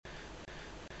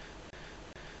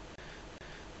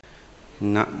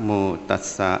นะโมตัส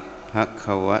สะภะค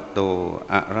ะวะโต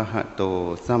อะระหะโต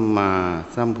สัมมา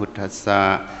สัมพุทธัสสะ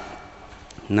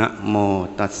นะโม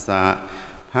ตัสสะ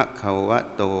ภะคะวะ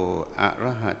โตอะร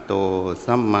ะหะโต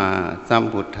สัมมาสัม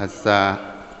พุทธัสสะ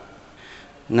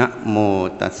นะโม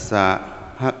ตัสสะ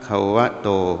ภะคะวะโต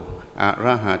อะร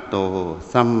ะหะโต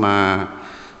สัมมา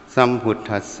สัมพุท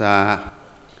ธัสสะ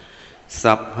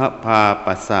สัพพพา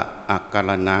ปัสสะอักกร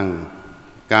นัง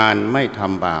การไม่ท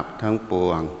ำบาปทั้งป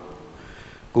วง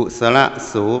กุศล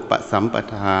สูปสัมป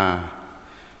ทา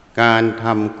การท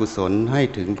ำกุศลให้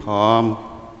ถึงพร้อม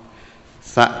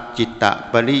สัจจิตต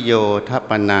ปริโยท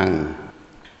ปนัง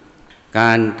ก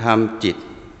ารทำจิต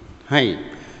ให้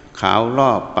ขาวร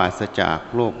อบปราศจาก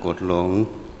โลภโกรธหลง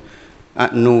อ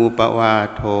นูปวา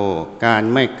โทการ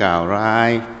ไม่กล่าวร้า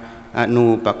ยอนู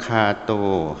ปคาโต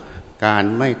การ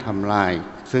ไม่ทำลาย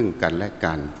ซึ่งกันและ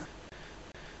กัน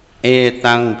เอ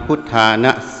ตังพุทธาน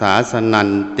ะสาสนั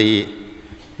นติ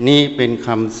นี่เป็นค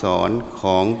ำสอนข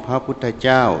องพระพุทธเ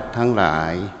จ้าทั้งหลา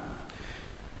ย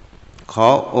ขอ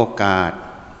โอกาส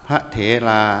พระเถร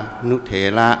านุเถ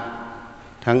ระ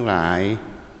ทั้งหลาย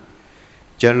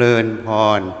เจริญพ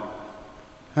ร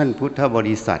ท่านพุทธบ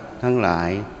ริษัททั้งหลา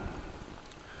ย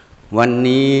วัน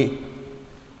นี้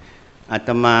อาต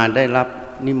มาได้รับ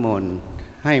นิมนต์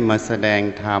ให้มาแสดง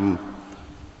ธรรม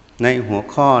ในหัว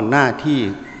ข้อหน้าที่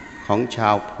ของช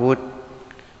าวพุทธ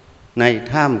ใน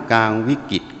ท่ามกลางวิ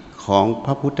กฤตของพ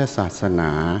ระพุทธศาสน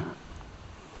า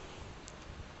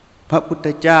พระพุทธ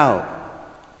เจ้า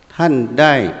ท่านไ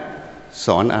ด้ส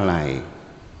อนอะไร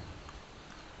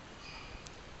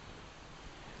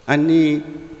อันนี้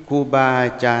ครูบาอ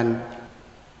าจารย์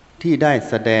ที่ได้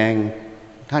แสดง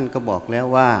ท่านก็บอกแล้ว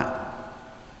ว่า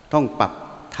ต้องปรับ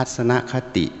ทัศนค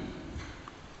ติ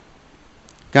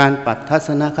การปรับทัศ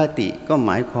นคติก็ห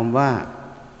มายความว่า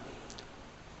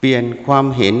เปลี่ยนความ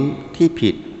เห็นที่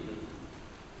ผิด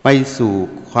ไปสู่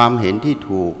ความเห็นที่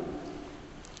ถูก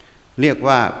เรียก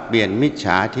ว่าเปลี่ยนมิจฉ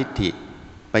าทิฏฐิ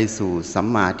ไปสู่สัม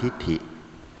มาทิฏฐิ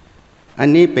อัน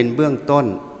นี้เป็นเบื้องต้น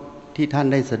ที่ท่าน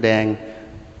ได้แสดง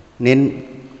เน้น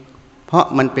เพราะ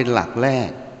มันเป็นหลักแรก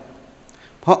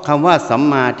เพราะคำว่าสัม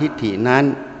มาทิฏฐินั้น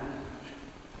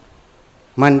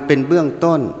มันเป็นเบื้อง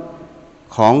ต้น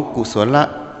ของกุศล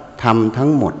ธรรมทั้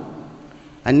งหมด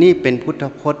อันนี้เป็นพุทธ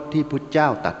พจน์ที่พุทธเจ้า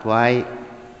ตรัสไว้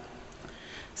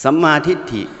สัมมาทิฏ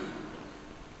ฐิ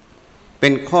เป็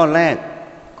นข้อแรก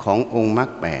ขององค์มรรค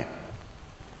แปด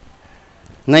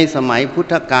ในสมัยพุท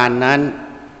ธกาลนั้น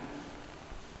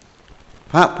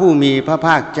พระผู้มีพระภ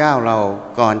าคเจ้าเรา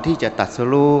ก่อนที่จะตรัส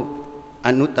รู้อ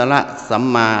นุตตรสัม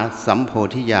มาสัมโพ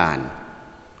ธิญาณ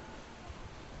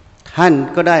ท่าน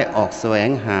ก็ได้ออกแสว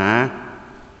งหา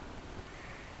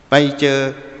ไปเจอ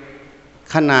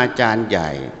คณาจารย์ใหญ่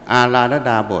อาราธ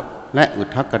ดาบทและอุท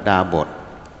ธักกดาบท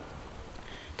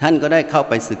ท่านก็ได้เข้า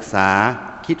ไปศึกษา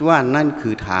คิดว่านั่นคื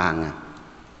อทาง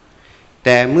แ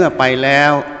ต่เมื่อไปแล้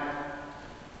ว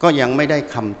ก็ยังไม่ได้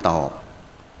คำตอบ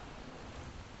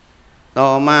ต่อ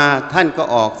มาท่านก็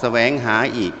ออกแสวงหา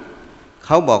อีกเข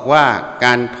าบอกว่าก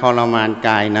ารทรมานก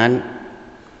ายนั้น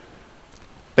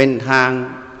เป็นทาง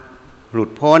หลุด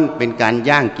พ้นเป็นการ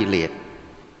ย่างกิเลส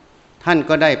ท่าน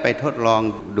ก็ได้ไปทดลอง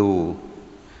ดู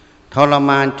ทร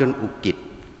มานจนอุกิจ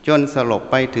จนสลบ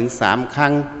ไปถึง3 ครั้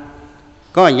ง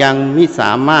ก็ยังมิส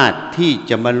ามารถที่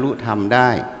จะบรรลุธรรมได้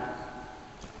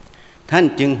ท่าน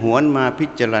จึงหวนมาพิ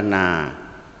จารณา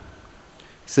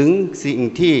ถึงสิ่ง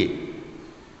ที่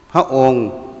พระองค์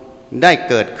ได้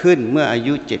เกิดขึ้นเมื่ออา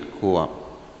ยุ7 ขวบ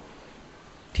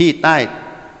ที่ใต้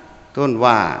ต้น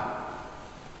ว่า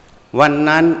วัน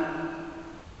นั้น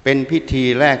เป็นพิธี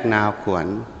แรกนาขวัญ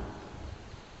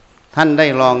ท่านได้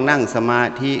ลองนั่งสมา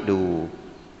ธิดู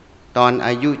ตอนอ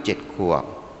ายุ7 ขวบ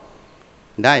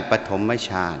ได้ปฐมฌ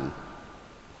าน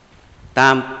ตา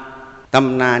มต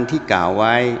ำนานที่กล่าวไ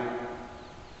ว้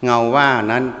เงาว่า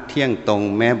นั้นเที่ยงตรง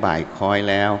แม้บ่ายคล้อย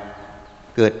แล้ว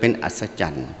เกิดเป็นอัศจร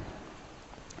รย์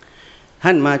ท่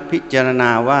านมาพิจารณา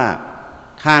ว่า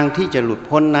ทางที่จะหลุด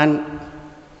พ้นนั้น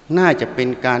น่าจะเป็น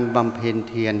การบำเพ็ญเ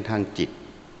พียรทางจิต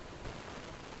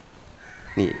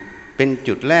นี่เป็น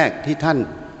จุดแรกที่ท่าน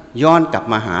ย้อนกลับ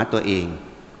มาหาตัวเอง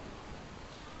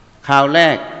คราวแร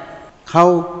กเขา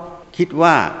คิด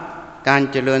ว่าการ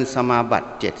เจริญสมาบัติ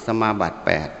7 สมาบัติ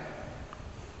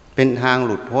8เป็นทางห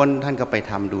ลุดพ้นท่านก็ไป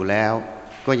ทำดูแล้ว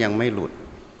ก็ยังไม่หลุด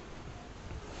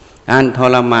การท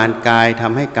รมานกายท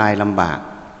ำให้กายลำบาก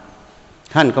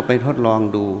ท่านก็ไปทดลอง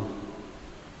ดู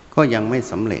ก็ยังไม่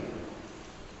สำเร็จ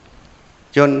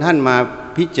จนท่านมา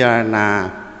พิจารณา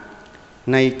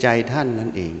ในใจท่านนั่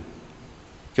นเอง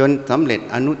จนสำเร็จ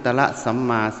อนุตตรสัม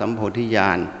มาสัมโพธิญา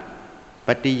ณป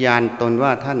ฏิญาณตนว่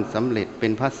าท่านสำเร็จเป็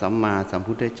นพระสัมมาสัม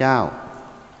พุทธเจ้า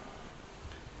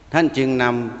ท่านจึงน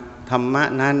ำธรรมะ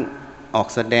นั้นออก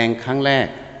แสดงครั้งแรก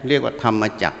เรียกว่าธรรม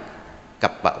จักรกั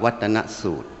ปปวัตตน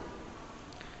สูตร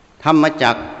ธรรม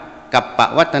จักรกัปป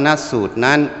วัตตนสูตร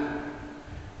นั้น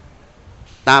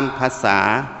ตามภาษา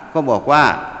ก็บอกว่า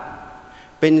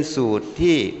เป็นสูตร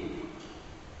ที่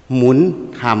หมุน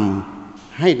ธรรม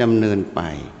ให้ดำเนินไป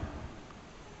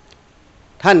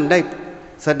ท่านได้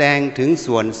แสดงถึง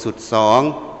ส่วนสุดสอง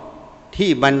ที่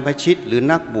บรรพชิตหรือ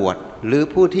นักบวชหรือ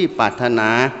ผู้ที่ปรารถนา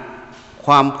ค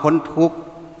วามพ้นทุกข์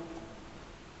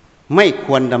ไม่ค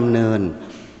วรดำเนิน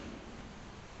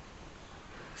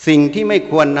สิ่งที่ไม่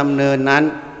ควรดำเนินนั้น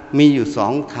มีอยู่สอ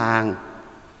งทาง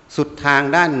สุดทาง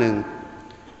ด้านหนึ่ง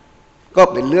ก็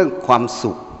เป็นเรื่องความ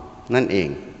สุขนั่นเอง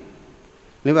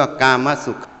หรือว่ากาม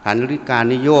สุขขันธิการ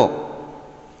นิโยค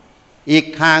อีก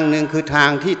ทางหนึ่งคือทาง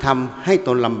ที่ทำให้ต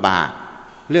นลำบาก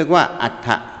เรียกว่าอัฏฐ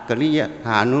กริยฐ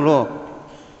านุโลก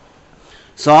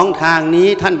สองทางนี้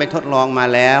ท่านไปทดลองมา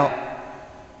แล้ว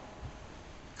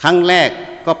ครั้งแรก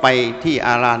ก็ไปที่อ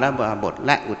าราธนาบทแ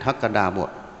ละอุทธักกดาบ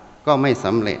ทก็ไม่ส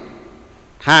ำเร็จ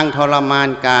ทางทรมาน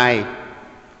กาย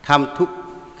ทำทุก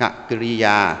ขกิริย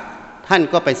าท่าน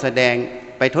ก็ไปแสดง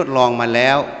ไปทดลองมาแล้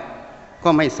วก็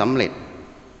ไม่สำเร็จ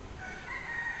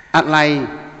อะไร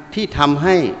ที่ทำใ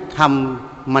ห้ท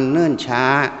ำมันเนิ่นช้า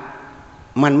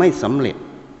มันไม่สำเร็จ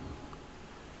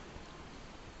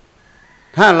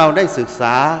ถ้าเราได้ศึกษ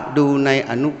าดูใน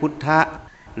อนุพุทธะ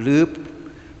หรือ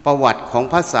ประวัติของ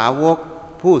พระสาวก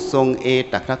ผู้ทรงเอ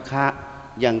ตทัคคะ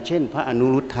อย่างเช่นพระอนุ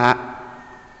รุทธะ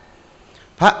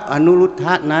พระอนุรุทธ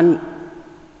ะนั้น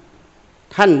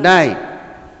ท่านได้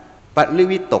ปริ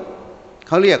วิตกเ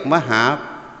ขาเรียกมหา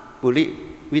ปุริ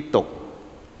วิตก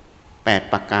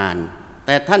8ประการแ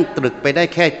ต่ท่านตรึกไปได้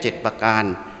แค่7ประการ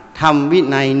ทำวิ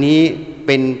นัยนี้เ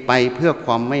ป็นไปเพื่อค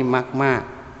วามไม่มากมาก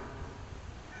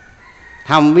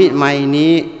ทำวินัย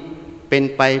นี้เป็น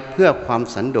ไปเพื่อความ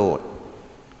สันโดษ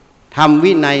ทำ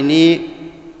วินัยนี้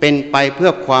เป็นไปเพื่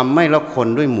อความไม่ละคน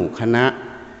ด้วยหมู่คณะ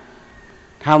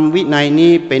ทำวินัย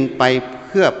นี้เป็นไปเ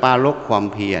พื่อปราลบความ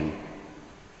เพียร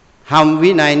ทำ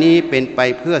วินัยนี้เป็นไป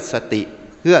เพื่อสติ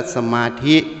เพื่อสมา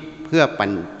ธิเพื่อปั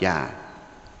ญญา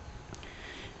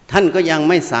ท่านก็ยัง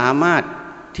ไม่สามารถ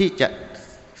ที่จะ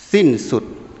สิ้นสุด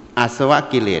อาสวะ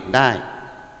กิเลสได้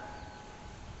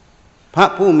พระ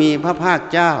ผู้มีพระภาค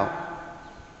เจ้า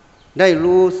ได้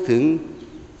รู้ถึง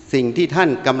สิ่งที่ท่าน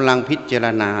กำลังพิจาร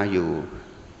ณาอยู่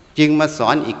จึงมาสอ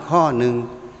นอีกข้อหนึ่ง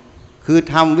คือ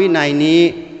ทำวินัยนี้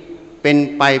เป็น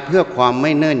ไปเพื่อความไ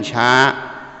ม่เนิ่นช้า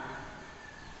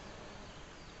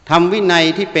ทำวินัย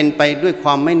ที่เป็นไปด้วยคว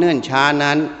ามไม่เนิ่นช้า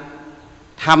นั้น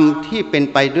ธรรมที่เป็น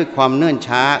ไปด้วยความเนิ่น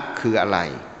ช้าคืออะไร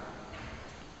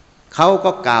เขา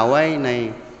ก็กล่าวไว้ใน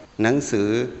หนังสือ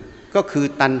ก็คือ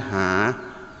ตัณหา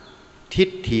ทิฏ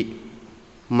ฐิ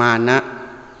มานะ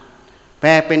แปล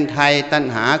เป็นไทยตัณ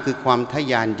หาคือความทะ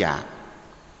ยานอยาก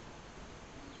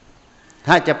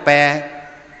ถ้าจะแปล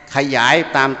ขยาย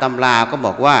ตามตำราก็บ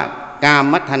อกว่ากา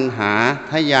มตัณหา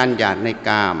ทะยานอยากในก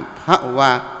ามภว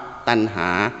ตัณหา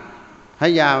พ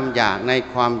ยายามอยากใน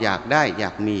ความอยากได้อยา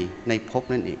กมีในภพ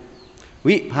นั่นเอง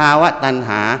วิภาวะตัณ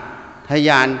หาทะย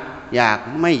านอยาก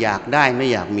ไม่อยากได้ไม่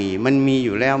อยากมีมันมีอ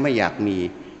ยู่แล้วไม่อยากมี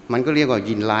มันก็เรียกว่า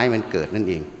ยินร้ายมันเกิดนั่น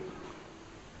เอง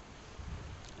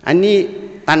อันนี้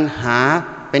ตัณหา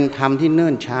เป็นธรรมที่เนิ่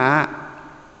นช้า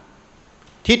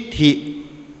ทิฏฐิ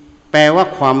แปลว่า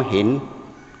ความเห็น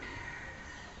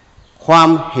ความ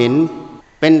เห็น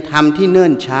เป็นธรรมที่เนิ่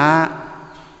นช้า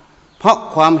เพราะ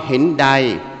ความเห็นใด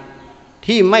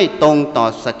ที่ไม่ตรงต่อ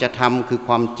สัจธรรมคือค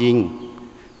วามจริง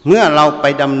เมื่อเราไป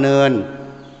ดำเนิน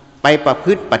ไปประพ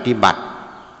ฤติปฏิบัติ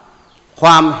คว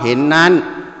ามเห็นนั้น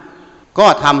ก็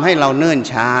ทำให้เราเนิ่น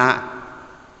ช้า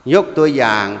ยกตัวอ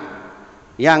ย่าง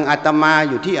อาตมา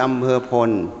อยู่ที่อำเภอพล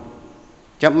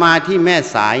จะมาที่แม่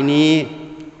สายนี้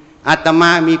อาตม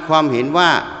ามีความเห็นว่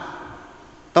า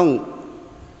ต้อง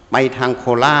ไปทางโค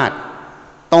ราช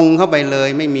ตรงเข้าไปเลย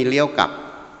ไม่มีเลี้ยวกลับ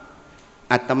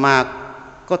อาตมา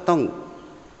ก็ต้อง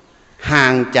ห่า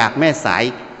งจากแม่สาย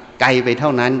ไกลไปเท่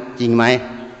านั้นจริงไหม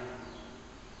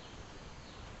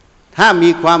ถ้ามี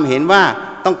ความเห็นว่า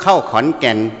ต้องเข้าขอนแ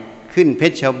ก่นขึ้นเพ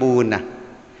ชรบูรณ์นะ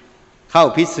เข้า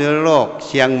พิษณุโลกเ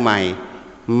ชียงใหม่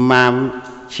มา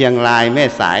เชียงรายแม่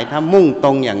สายถ้ามุ่งต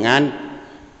รงอย่างนั้น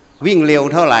วิ่งเร็ว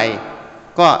เท่าไหร่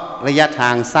ก็ระยะทา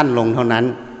งสั้นลงเท่านั้น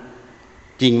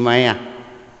จริงไหมอ่ะ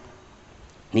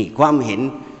นี่ความเห็น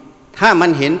ถ้ามั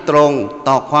นเห็นตรง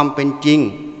ต่อความเป็นจริง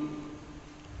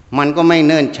มันก็ไม่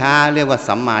เนิ่นช้าเรียกว่า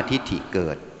สัมมาทิฏฐิเกิ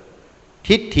ด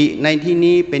ทิฏฐิในที่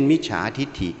นี้เป็นมิจฉาทิฏ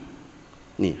ฐิ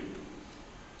นี่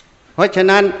เพราะฉะ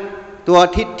นั้นตัว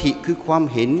ทิฏฐิคือความ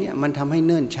เห็นเนี่ยมันทำให้เ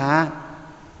นิ่นช้า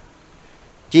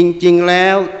จริงๆแล้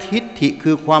วทิฏฐิ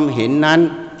คือความเห็นนั้น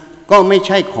ก็ไม่ใ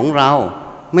ช่ของเรา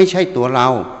ไม่ใช่ตัวเรา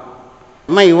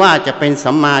ไม่ว่าจะเป็น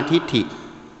สัมมาทิฏฐิ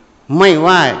ไม่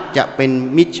ว่าจะเป็น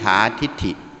มิจฉาทิฏ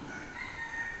ฐิ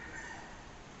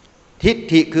ทิฏ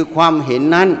ฐิคือความเห็น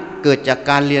นั้นเกิดจาก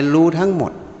การเรียนรู้ทั้งหม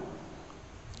ด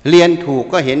เรียนถูก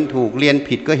ก็เห็นถูกเรียน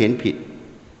ผิดก็เห็นผิด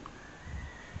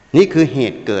นี่คือเห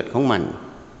ตุเกิดของมัน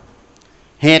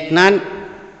เหตุนั้น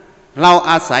เรา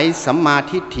อาศัยสัมมา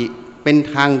ทิฏฐิเป็น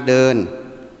ทางเดิน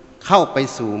เข้าไป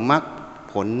สู่มรรค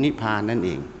ผลนิพพานนั่นเอ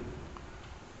ง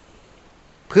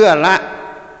เพื่อละ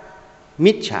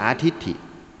มิจฉาทิฏฐิ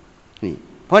นี่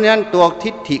เพราะฉะนั้นตัว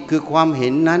ทิฏฐิคือความเห็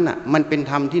นนั้นอ่ะมันเป็น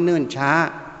ธรรมที่เนิ่นช้า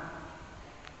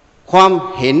ความ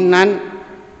เห็นนั้น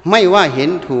ไม่ว่าเห็น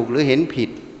ถูกหรือเห็นผิด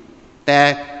แต่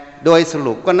โดยส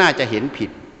รุปก็น่าจะเห็นผิด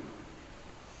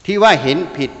ที่ว่าเห็น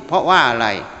ผิดเพราะว่าอะไร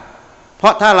เพรา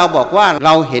ะถ้าเราบอกว่าเร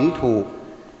าเห็นถูก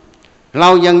เรา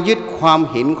ยังยึดความ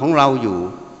เห็นของเราอยู่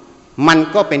มัน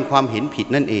ก็เป็นความเห็นผิด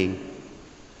นั่นเอง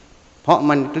เพราะ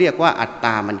มันเรียกว่าอัตต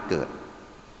ามันเกิด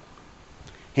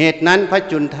เหตุนั้นพระ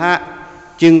จุนทะ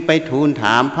จึงไปทูลถ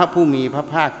ามพระผู้มีพระ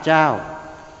ภาคเจ้า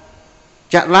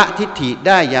จะละทิฏฐิไ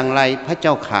ด้อย่างไรพระเ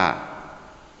จ้าข่า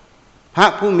พระ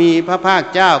ผู้มีพระภาค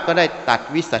เจ้าก็ได้ตรัส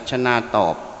วิสัชนาตอ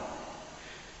บ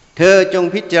เธอจง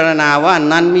พิจารณาว่า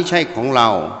นั้นไม่ใช่ของเรา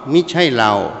มิใช่เร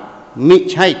ามิ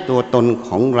ใช่ตัวตนข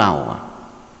องเรา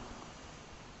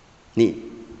นี่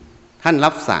ท่าน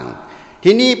รับสั่ง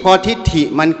ทีนี้พอทิฏฐิ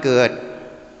มันเกิด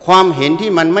ความเห็น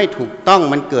ที่มันไม่ถูกต้อง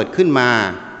มันเกิดขึ้นมา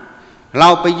เรา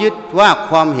ไปยึดว่า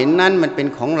ความเห็นนั้นมันเป็น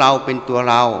ของเราเป็นตัว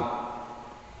เรา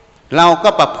เราก็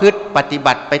ประพฤติปฏิ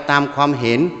บัติไปตามความเ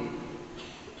ห็น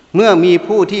เมื่อมี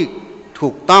ผู้ที่ถู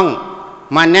กต้อง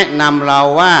มาแนะนำเรา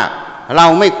ว่าเรา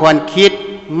ไม่ควรคิด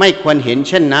ไม่ควรเห็น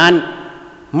เช่นนั้น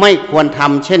ไม่ควรท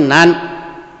ำเช่นนั้น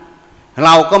เร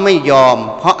าก็ไม่ยอม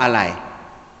เพราะอะไร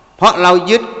เพราะเรา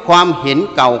ยึดความเห็น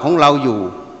เก่าของเราอยู่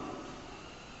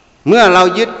เมื่อเรา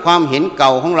ยึดความเห็นเก่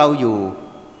าของเราอยู่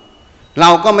เรา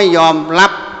ก็ไม่ยอมรั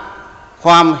บค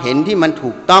วามเห็นที่มัน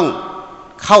ถูกต้อง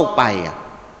เข้าไป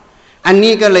อัน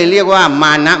นี้ก็เลยเรียกว่าม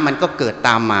านะมันก็เกิดต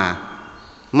ามมา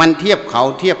มันเทียบเขา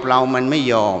เทียบเรามันไม่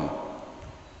ยอม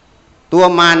ตัว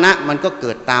มานะมันก็เ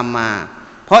กิดตามมา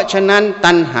เพราะฉะนั้น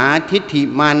ตัณหาทิฏฐิ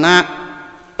มานะ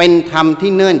เป็นธรรม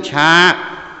ที่เนิ่นช้า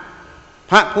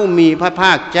พระผู้มีพระภ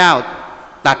าคเจ้า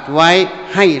ตรัสไว้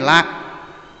ให้ละ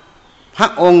พระ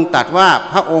องค์ตรัสว่า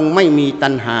พระองค์ไม่มีตั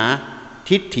ณหา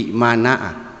ทิฏฐิมานะ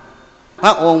พร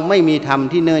ะองค์ไม่มีธรรม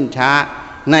ที่เนิ่นช้า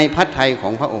ในพระทัยขอ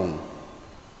งพระองค์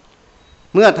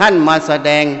เมื่อท่านมาแส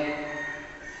ดง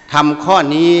ธรรมข้อ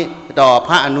นี้ต่อพ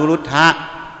ระอนุรุทธะ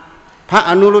พระ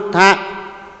อนุรุทธะ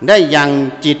ได้ยัง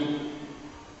จิต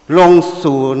ลง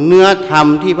สู่เนื้อธรรม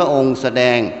ที่พระองค์แสด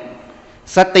ง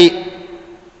สติ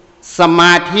สม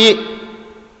าธิ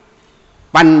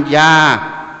ปัญญา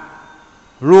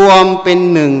รวมเป็น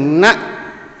หนึ่งณ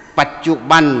ปัจจุ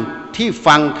บันที่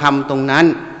ฟังธรรมตรงนั้น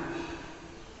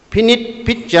พินิจ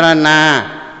พิจารณา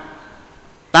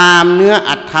ตามเนื้อ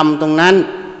อัตธรรมตรงนั้น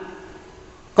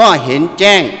ก็เห็นแ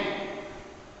จ้ง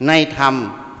ในธรรม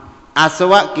อาส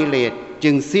วะกิเลส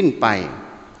จึงสิ้นไป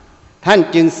ท่าน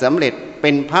จึงสำเร็จเป็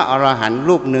นพระอรหันต์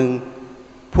รูปหนึ่ง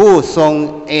ผู้ทรง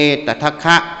เอตทัคค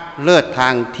ะเลิศทา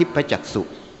งทิพจักษุ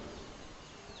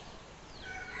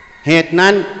เหตุ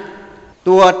นั้น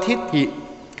ตัวทิฏฐิ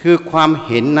คือความเ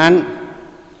ห็นนั้น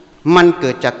มันเกิ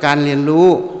ดจากการเรียนรู้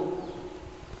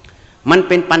มันเ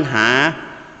ป็นปัญหา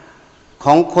ข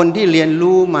องคนที่เรียน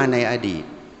รู้มาในอดีต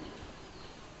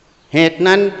เหตุ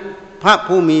นั้นพระ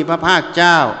ผู้มีพระภาคเ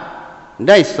จ้าไ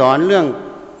ด้สอนเรื่อง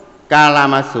กาลา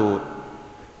มสูตร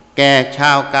แก่ช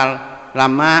าวกาลา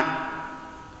มะ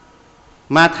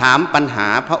มาถามปัญหา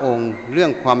พระองค์เรื่อ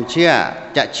งความเชื่อ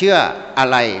จะเชื่ออะ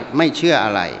ไรไม่เชื่ออ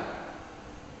ะไร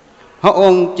พระอ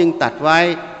งค์จึงตรัสไว้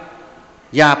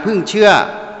อย่าเพิ่งเชื่อ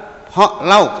เพราะ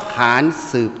เล่าขาน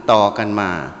สืบต่อกันม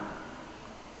า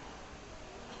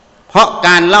เพราะก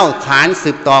ารเล่าขานสื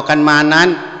บต่อกันมานั้น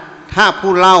ถ้า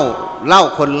ผู้เล่า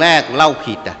คนแรกเล่า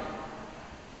ผิด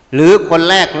หรือคน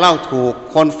แรกเล่าถูก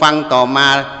คนฟังต่อมา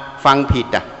ฟังผิด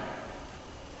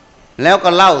แล้วก็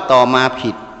เล่าต่อมา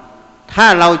ผิดถ้า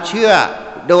เราเชื่อ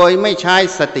โดยไม่ใช้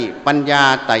สติปัญญา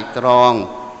ไตร่ตรอง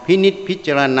พินิจพิจ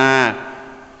ารณา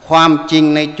ความจริง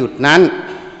ในจุดนั้น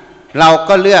เรา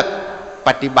ก็เลือกป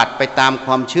ฏิบัติไปตามค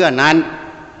วามเชื่อนั้น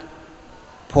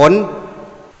ผล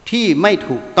ที่ไม่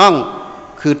ถูกต้อง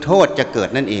คือโทษจะเกิด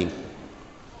นั่นเอง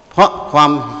เพราะควา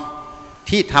ม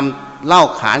ที่ทำเล่า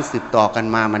ขานสืบต่อกัน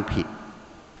มามันผิด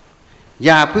อ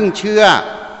ย่าเพิ่งเชื่อ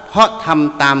เพราะท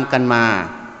ำตามกันมา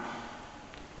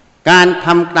การท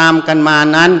ำตามกันมา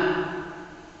นั้น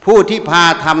ผู้ที่พา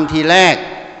ทำทีแรก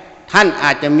ท่านอ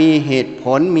าจจะมีเหตุผ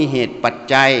ลมีเหตุปัจ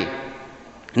จัย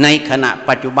ในขณะ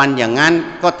ปัจจุบันอย่างนั้น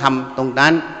ก็ทำตรง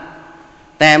นั้น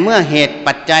แต่เมื่อเหตุ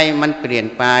ปัจจัยมันเปลี่ยน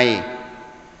ไป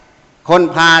คน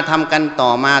พาทำกันต่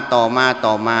อมา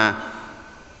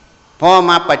พอ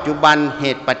มาปัจจุบันเห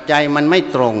ตุปัจจัยมันไม่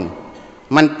ตรง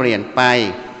มันเปลี่ยนไป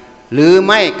หรือไ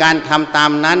ม่การทำตา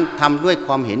มนั้นทำด้วยค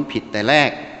วามเห็นผิดแต่แร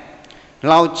ก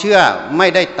เราเชื่อไม่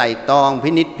ได้ไต่ตองพิ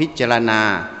นิจพิจารณา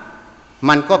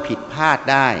มันก็ผิดพลาด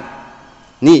ได้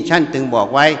นี่ท่านจึงบอก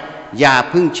ไว้อย่า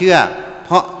เพิ่งเชื่อเพ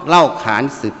ราะเล่าขาน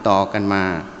สืบต่อกันมา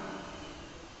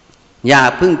อย่า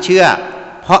เพิ่งเชื่อ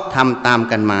เพราะทำตาม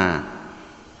กันมา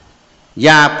อ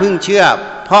ย่าเพิ่งเชื่อ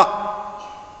เพราะ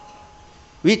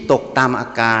วิตกตามอา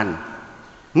การ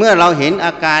เมื่อเราเห็นอ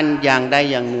าการอย่างใด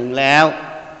อย่างหนึ่งแล้ว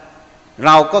เร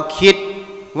าก็คิด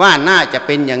ว่าน่าจะเ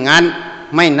ป็นอย่างนั้น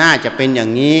ไม่น่าจะเป็นอย่า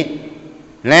งนี้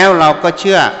แล้วเราก็เ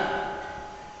ชื่อ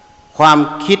ความ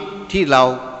คิดที่เรา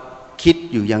คิด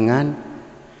อยู่อย่างนั้น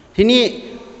ทีนี้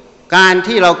การ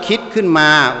ที่เราคิดขึ้นมา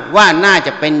ว่าน่าจ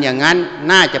ะเป็นอย่างนั้น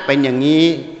น่าจะเป็นอย่างนี้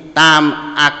ตาม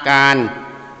อาการ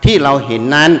ที่เราเห็น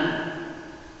นั้น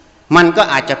มันก็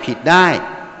อาจจะผิดได้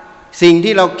สิ่ง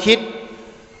ที่เราคิด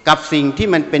กับสิ่งที่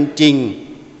มันเป็นจริง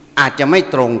อาจจะไม่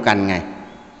ตรงกันไง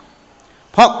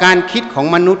เพราะการคิดของ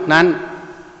มนุษย์นั้น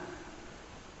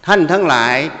ท่านทั้งหลา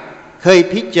ยเคย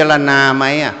พิจารณาไหม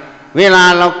เวลา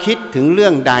เราคิดถึงเรื่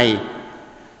องใด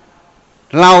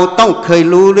เราต้องเคย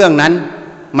รู้เรื่องนั้น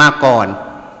มาก่อน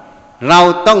เรา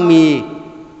ต้องมี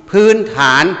พื้นฐ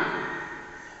าน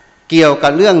เกี่ยวกั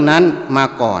บเรื่องนั้นมา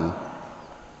ก่อน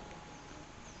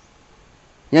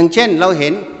อย่างเช่นเราเห็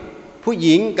นผู้ห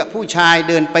ญิงกับผู้ชาย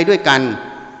เดินไปด้วยกัน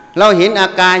เราเห็นอา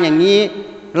การอย่างนี้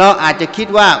เราอาจจะคิด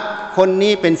ว่าคน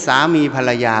นี้เป็นสามีภรร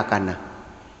ยากันนะ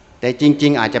แต่จริ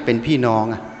งๆอาจจะเป็นพี่น้อง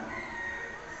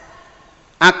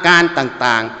อาการ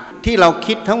ต่างๆที่เรา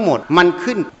คิดทั้งหมดมัน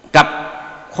ขึ้นกับ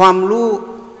ความรู้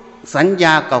สัญญ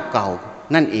าเก่า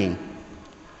ๆนั่นเอง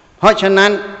เพราะฉะนั้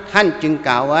นท่านจึงก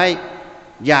ล่าวไว้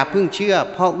อย่าเพิ่งเชื่อ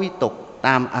เพราะวิตกต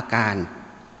ามอาการ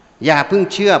อย่าเพิ่ง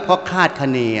เชื่อเพราะคาดคะ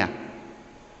เ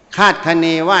น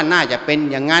ว่าน่าจะเป็น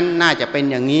อย่างนั้นน่าจะเป็น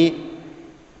อย่างนี้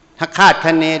ถ้าคาดค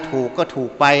ะเนถูกก็ถูก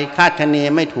ไปคาดคะเน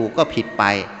ไม่ถูกก็ผิดไป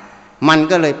มัน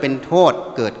ก็เลยเป็นโทษ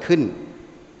เกิดขึ้น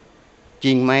จ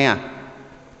ริงไหม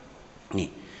นี่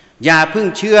อย่าเพิ่ง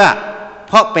เชื่อเ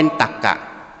พราะเป็นตรรกะ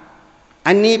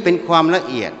อันนี้เป็นความละ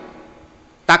เอียด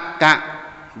ตรรกะ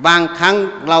บางครั้ง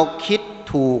เราคิด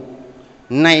ถูก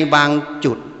ในบาง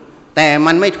จุดแต่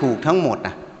มันไม่ถูกทั้งหมด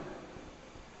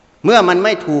เมื่อมันไ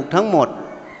ม่ถูกทั้งหมด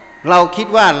เราคิด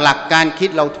ว่าหลักการคิด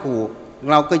เราถูก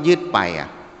เราก็ยึดไป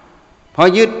พอ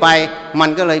ยึดไปมัน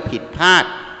ก็เลยผิดพลาด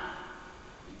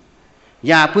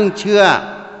อย่าเพิ่งเชื่อ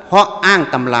เพราะอ้าง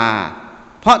ตำรา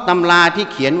เพราะตำราที่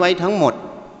เขียนไว้ทั้งหมด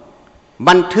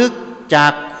บันทึกจา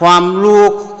กความรู้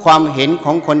ความเห็นข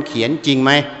องคนเขียนจริงไห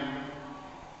ม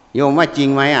โยมว่าจริง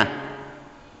ไหม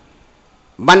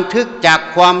บันทึกจาก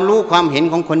ความรู้ความเห็น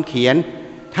ของคนเขียน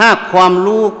ถ้าความ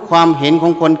รู้ความเห็นขอ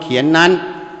งคนเขียนนั้น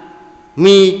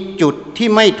มีจุดที่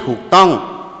ไม่ถูกต้อง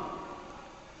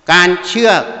การเชื่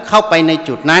อเข้าไปใน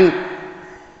จุดนั้น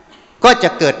ก็จะ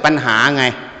เกิดปัญหาไง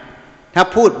ถ้า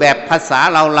พูดแบบภาษา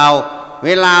เราเว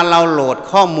ลาเราโหลด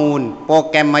ข้อมูลโปร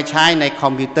แกรมมาใช้ในคอ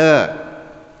มพิวเตอร์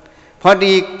พอ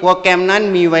ดีโปรแกรมนั้น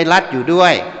มีไวรัสอยู่ด้ว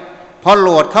ยพอโหล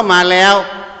ดเข้ามาแล้ว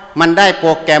มันได้โป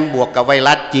รแกรมบวกกับไว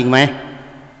รัสจริงไหม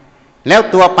แล้ว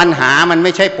ตัวปัญหามันไ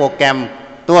ม่ใช่โปรแกรม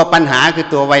ตัวปัญหาคือ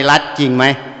ตัวไวรัสจริงไหม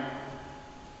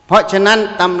เพราะฉะนั้น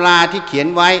ตำราที่เขียน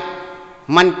ไว้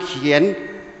มันเขียน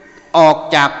ออก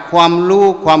จากความรู้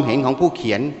ความเห็นของผู้เ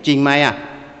ขียนจริงไหม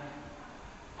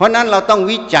เพราะนั้นเราต้อง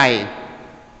วิจัย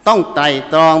ต้องไตร่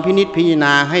ตรองพินิจพิจารณ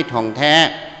าให้ถ่องแท้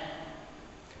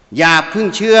อย่าเพิ่ง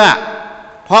เชื่อ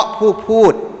เพราะผู้พู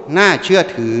ดน่าเชื่อ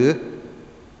ถือ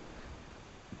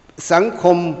สังค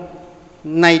ม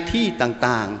ในที่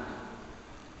ต่าง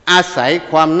ๆอาศัย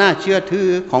ความน่าเชื่อถือ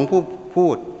ของผู้พู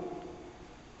ด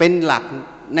เป็นหลัก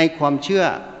ในความเชื่อ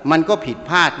มันก็ผิด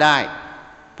พลาดได้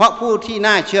เพราะผู้ที่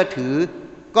น่าเชื่อถือ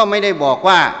ก็ไม่ได้บอก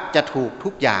ว่าจะถูกทุ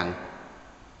กอย่าง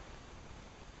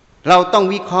เราต้อง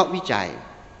วิเคราะห์วิจัย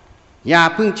อย่า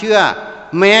เพิ่งเชื่อ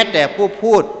แม้แต่ผู้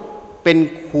พูดเป็น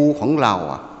ครูของเรา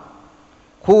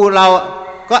ครูเรา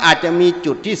ก็อาจจะมี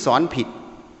จุดที่สอนผิด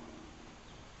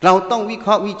เราต้องวิเค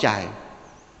ราะห์วิจัย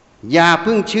อย่าเ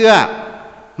พิ่งเชื่อ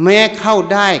แม้เข้า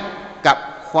ได้กับ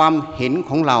ความเห็น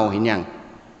ของเราเห็นยัง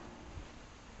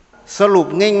สรุป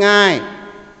ง่าย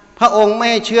ๆพระองค์ไม่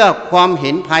ให้เชื่อความเ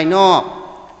ห็นภายนอก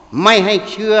ไม่ให้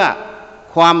เชื่อ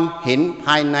ความเห็นภ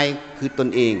ายในคือตน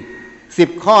เอง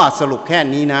10 ข้อสรุปแค่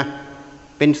นี้นะ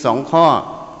เป็น2 ข้อ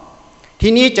ที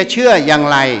นี้จะเชื่ออย่าง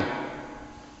ไร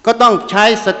ก็ต้องใช้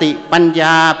สติปัญญ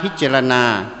าพิจารณา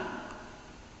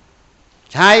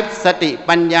ใช้สติ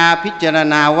ปัญญาพิจาร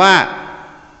ณาว่า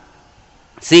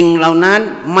สิ่งเหล่านั้น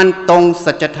มันตรง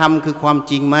สัจธรรมคือความ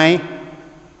จริงไหม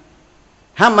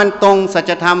ถ้ามันตรงสั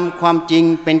จธรรมความจริง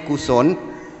เป็นกุศล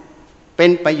เป็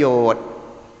นประโยชน์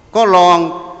ก็ลอง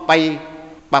ไป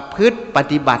ประพฤติป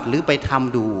ฏิบัติหรือไปท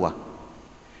ำดู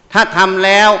ถ้าทำแ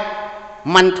ล้ว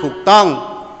มันถูกต้อง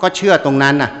ก็เชื่อตรง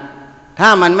นั้นถ้า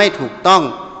มันไม่ถูกต้อง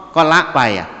ก็ละไป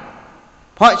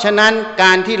เพราะฉะนั้นก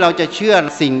ารที่เราจะเชื่อ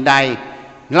สิ่งใด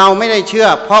เราไม่ได้เชื่อ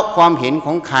เพราะความเห็นข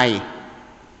องใคร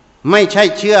ไม่ใช่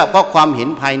เชื่อเพราะความเห็น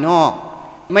ภายนอก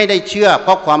ไม่ได้เชื่อเพ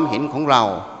ราะความเห็นของเรา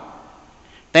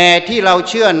แต่ที่เรา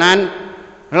เชื่อนั้น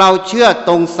เราเชื่อต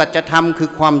รงสัจธรรมคือ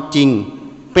ความจริง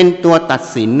เป็นตัวตัด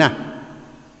สิน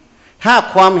ถ้า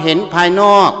ความเห็นภายน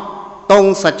อกตรง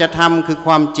สัจธรรมคือค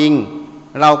วามจริง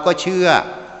เราก็เชื่อ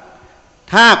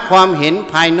ถ้าความเห็น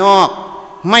ภายนอก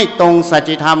ไม่ตรงสั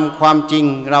จธรรมความจริง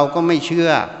เราก็ไม่เชื่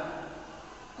อ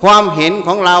ความเห็นข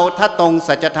องเราถ้าตรง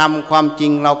สัจธรรมความจริ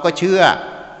งเราก็เชื่อ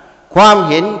ความ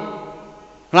เห็น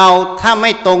เราถ้าไ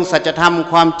ม่ตรงสัจธรรม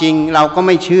ความจริงเราก็ไ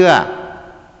ม่เชื่อ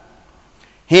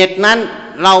เหตุนั้น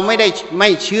เราไม่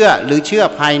เชื่อหรือเชื่อ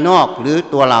ภายนอกหรือ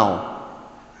ตัวเร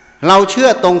าเชื่อ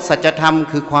ตรงสัจธรรม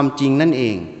คือความจริงนั่นเอ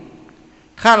ง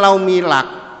ถ้าเรามีหลัก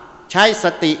ใช้ส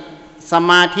ติส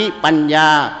มาธิปัญญา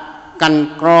กัน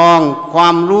กรองควา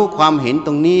มรู้ความเห็นต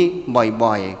รงนี้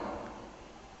บ่อย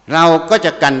ๆเราก็จ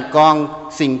ะกันกรอง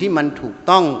สิ่งที่มันถูก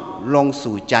ต้องลง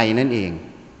สู่ใจนั่นเอง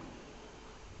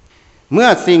เมื่อ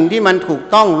สิ่งที่มันถูก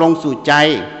ต้องลงสู่ใจ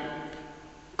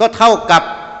ก็เท่ากับ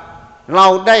เรา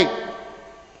ได้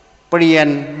เปลี่ยน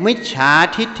มิจฉา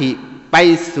ทิฏฐิไป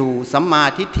สู่สัมมา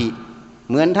ทิฏฐิ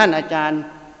เหมือนท่านอาจารย์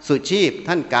สุชีพ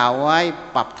ท่านกล่าวไว้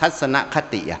ปรับทัศนค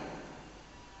ติ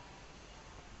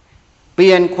เป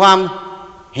ลี่ยนความ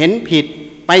เห็นผิด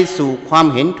ไปสู่ความ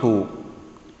เห็นถูก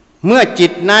เมื่อจิ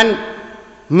ตนั้น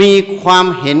มีความ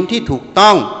เห็นที่ถูกต้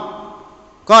อง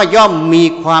ก็ย่อมมี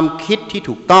ความคิดที่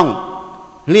ถูกต้อง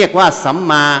เรียกว่าสัม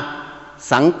มา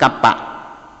สังกัปปะ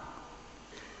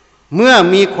เมื่อ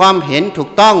มีความเห็นถูก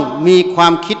ต้องมีควา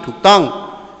มคิดถูกต้อง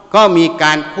ก็มีก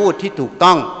ารพูดที่ถูก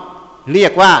ต้องเรีย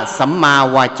กว่าสัมมา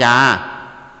วาจา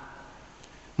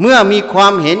เมื่อมีควา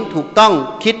มเห็นถูกต้อง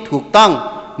คิดถูกต้อง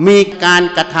มีการ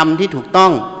กระทำที่ถูกต้อ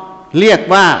งเรียก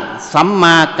ว่าสัมม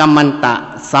ากัมมันตะ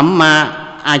สัมมา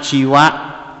อาชีวะ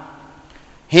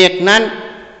เหตุนั้น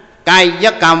กาย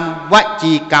กรรมว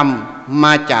จีกรรมม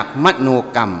าจากมโน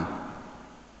กรรม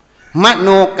มโน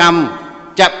กรรม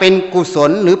จะเป็นกุศ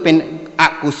ลหรือเป็นอ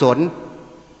กุศล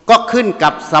ก็ขึ้นกั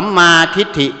บสัมมาทิฏ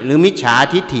ฐิหรือมิจฉา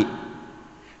ทิฏฐิ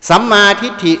สัมมาทิ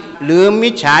ฏฐิหรือมิ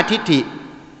จฉาทิฏฐิ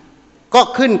ก็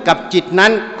ขึ้นกับจิตนั้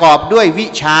นกอบด้วยวิ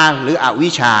ชาหรืออวิ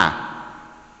ชชา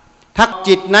ถ้า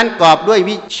จิตนั้นกอบด้วย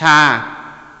วิชา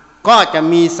ก็จะ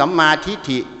มีสัมมาทิฏ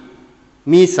ฐิ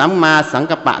มีสัมมาสัง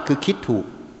กัปปะคือคิดถูก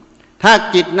ถ้า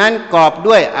จิตนั้นกอบ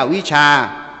ด้วยอวิชชา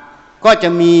ก็จะ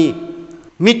มี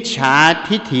มิจฉา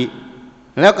ทิฏฐิ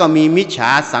แล้วก็มีมิจฉา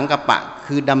สังกัปปะ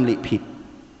คือดำริผิด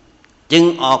จึง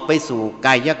ออกไปสู่ก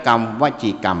ายกรรมว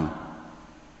จีกรรม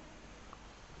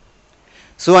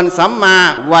ส่วนสัมมา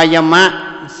วายามะ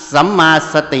สัมมา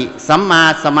สติสัมมา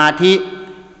สมาธิ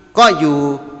ก็อยู่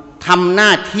ทำหน้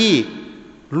าที่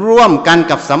ร่วมกัน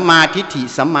กับสัมมาทิฏฐิ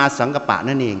สัมมาสังกัปปะ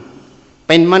นั่นเองเ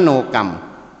ป็นมโนกรรม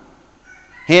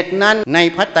เหตุนั้นใน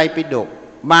พระไตรปิฎก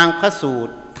บางพระสูต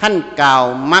รท่านกล่าว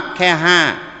มรรคแค่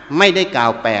5ไม่ได้กล่า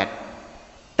ว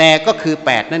8แต่ก็คือ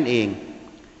8นั่นเอง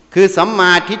คือสัมม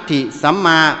าทิฏฐิสัมม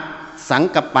าสัง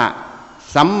กัปปะ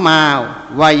สัมมา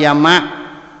วายามะ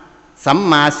สัม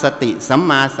มาสติสัม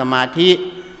มาสมาธิ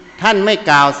ท่านไม่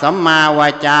กล่าวสัมมาวา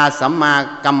จาสัมมา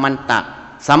กัมมันตะ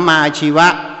สัมมาอาชีวะ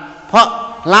เพราะ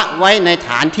ละไว้ในฐ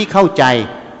านที่เข้าใจ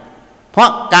เพราะ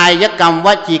กายกรรมว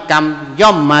จีกรรมย่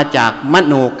อมมาจากม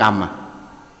โนกรรม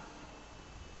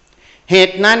เห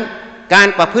ตุนั้นการ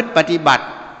ประพฤติปฏิบัติ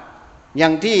อย่า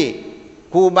งที่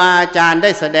ครูบาอาจารย์ไ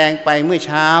ด้แสดงไปเมื่อเ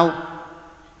ช้า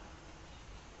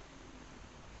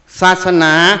ศาสน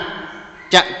า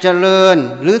จะเจริญ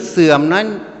หรือเสื่อมนั้น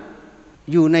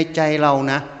อยู่ในใจเรา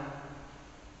นะ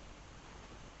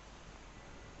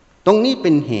ตรงนี้เ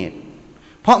ป็นเหตุ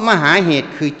เพราะมหาเหตุ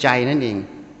คือใจนั่นเอง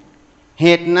เห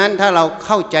ตุนั้นถ้าเราเ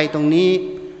ข้าใจตรงนี้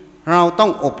เราต้อ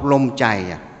งอบรมใจ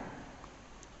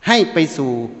ให้ไป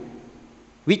สู่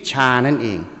วิชานั่นเอ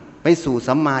งไปสู่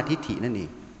สัมมาทิฏฐินั่นเอง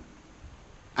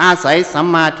อาศัยสัม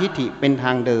มาทิฏฐิเป็นท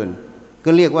างเดินก็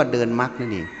เรียกว่าเดินมรรคนั่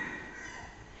นเอง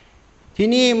ที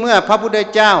นี้เมื่อพระพุทธ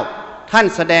เจ้าท่าน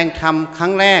แสดงธรรมครั้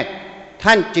งแรก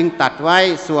ท่านจึงตัดไว้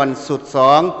ส่วนสุด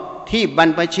2ที่บรร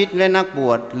พชิตและนักบ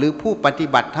วชหรือผู้ปฏิ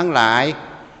บัติทั้งหลาย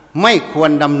ไม่คว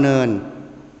รดำเนิน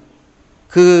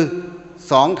คือ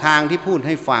2ทางที่พูดใ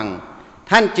ห้ฟัง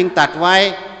ท่านจึงตัดไว้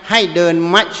ให้เดิน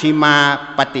มัชฌิมา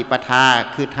ปฏิปทา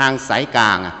คือทางสายกล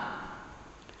าง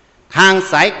ทาง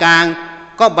สายกลาง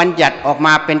ก็บัญญัติออกม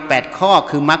าเป็น8ข้อ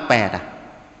คือมรรค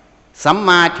8สัมม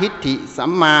าทิฏฐิสั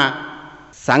มมา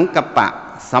สังกัปปะ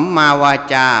สัมมาวา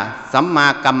จาสัมมา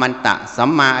กัมมันตะสัม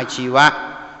มาอาชีวะ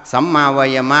สัมมาวา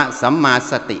ยามะสัมมา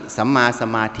สติสัมมาส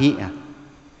มาธิ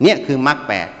เนี่ยคือมรรค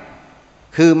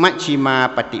8คือมัชฌิมา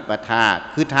ปฏิปทา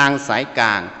คือทางสายกล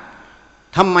าง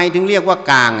ทำไมถึงเรียกว่า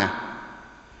กลาง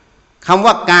คำ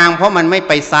ว่ากลางเพราะมันไม่ไ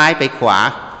ปซ้ายไปขวา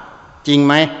จริงไ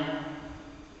หม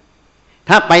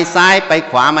ถ้าไปซ้ายไป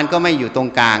ขวามันก็ไม่อยู่ตรง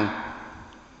กลาง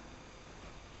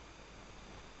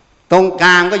ตรงก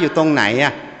ลางก็อยู่ตรงไหน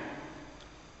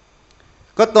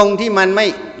ก็ตรงที่มันไม่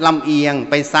ลำเอียง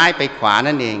ไปซ้ายไปขวา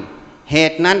นั่นเองเห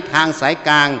ตุนั้นทางสายก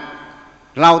ลาง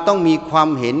เราต้องมีความ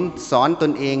เห็นสอนต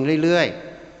นเองเรื่อย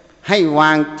ๆให้ว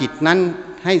างจิตนั้น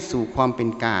ให้สู่ความเป็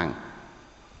นกลาง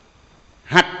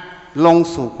หัดลง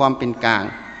สู่ความเป็นกลาง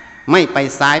ไม่ไป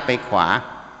ซ้ายไปขวา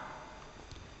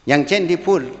อย่างเช่นที่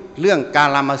พูดเรื่องกา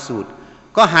ลามสูตร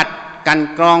ก็หัดกัน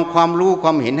กรองความรู้คว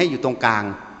ามเห็นให้อยู่ตรงกลาง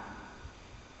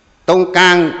ตรงกล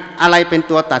างอะไรเป็น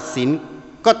ตัวตัดสิน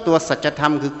ก็ตัวสัจธรร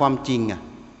มคือความจริง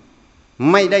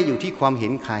ไม่ได้อยู่ที่ความเห็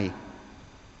นใคร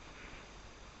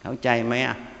เข้าใจไหม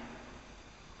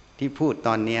ที่พูดต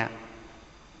อนนี้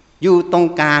อยู่ตรง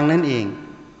กลางนั่นเอง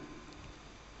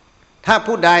ถ้า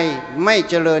ผู้ใดไม่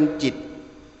เจริญจิต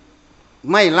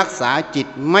ไม่รักษาจิต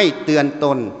ไม่เตือนต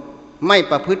นไม่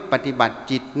ประพฤติปฏิบัติ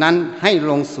จิตนั้นให้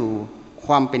ลงสู่ค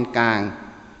วามเป็นกลาง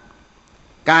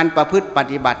การประพฤติป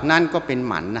ฏิบัตินั้นก็เป็น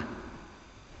หมัน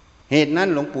เหตุนั้น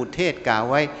หลวงปู่เทศกล่าว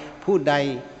ไว้ผู้ใด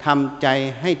ทำใจ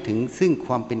ให้ถึงซึ่งค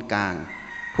วามเป็นกลาง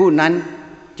ผู้นั้น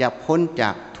จะพ้นจา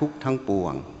กทุกข์ทั้งปว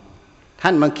งท่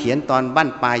านมาเขียนตอนบั้น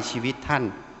ปลายชีวิตท่าน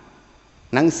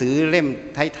หนังสือเล่ม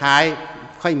ท้าย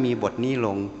ๆค่อยมีบทนี้ล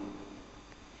ง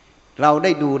เราไ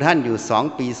ด้ดูท่านอยู่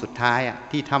2 ปีสุดท้าย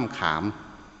ที่ถ้ำขาม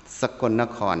สกลน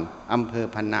ครอำเภอ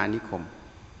พรรณานิคม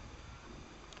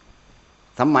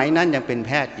สมัยนั้นยังเป็นแ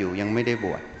พทย์อยู่ยังไม่ได้บ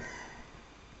วช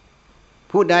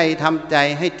ผู้ใดทำใจ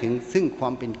ให้ถึงซึ่งควา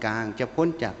มเป็นกลางจะพ้น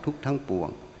จากทุกข์ทั้งปวง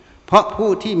เพราะผู้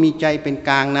ที่มีใจเป็น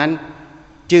กลางนั้น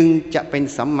จึงจะเป็น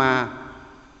สัมมา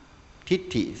ทิฏ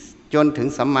ฐิจนถึง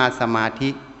สัมมาสมาธิ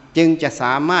จึงจะส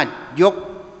ามารถยก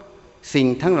สิ่ง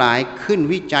ทั้งหลายขึ้น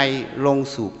วิจัยลง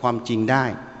สู่ความจริงได้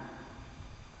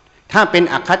ถ้าเป็น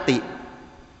อคติ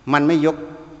มันไม่ยก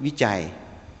วิจัย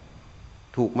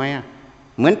ถูกไหม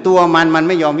เหมือนตัวมันไ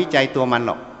ม่ยอมวิจัยตัวมันห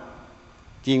รอก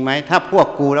จริงไหมถ้าพวก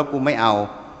กูแล้วกูไม่เอา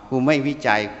กูไม่วิ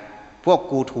จัยพวก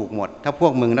กูถูกหมดถ้าพว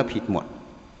กมึงแล้วผิดหมด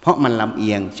เพราะมันลำเ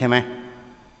อียงใช่ไหม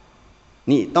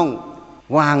นี่ต้อง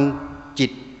วางจิ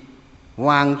ตว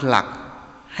างหลัก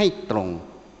ให้ตรง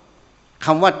ค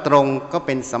ำว่าตรงก็เ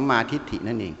ป็นสัมมาทิฏฐิ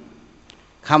นั่นเอง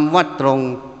คำว่าตรง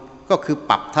ก็คือ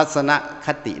ปรับทัศนค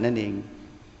ตินั่นเอง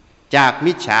จาก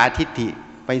มิจฉาทิฏฐิ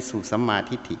ไปสู่สัมมา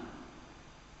ทิฏฐิ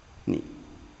นี่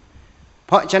เ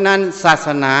พราะฉะนั้นศาส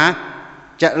นา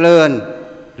เจริญ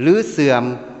หรือเสื่อม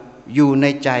อยู่ใน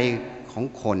ใจของ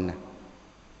คน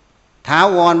ถา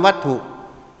วรวัตถุ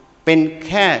เป็นแ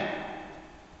ค่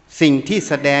สิ่งที่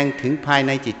แสดงถึงภายใ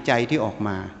นจิตใจที่ออกม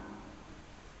า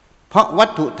เพราะวัต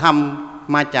ถุธรรม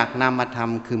มาจากนามธรร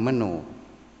มคือมโน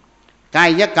กา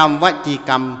ยกรรมวจี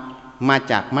กรรมมา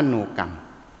จากมโนกรรม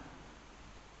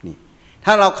นี่ถ้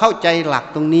าเราเข้าใจหลัก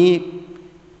ตรงนี้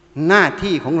หน้า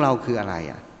ที่ของเราคืออะไร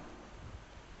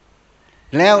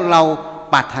แล้วเรา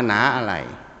ปรารถนาอะไร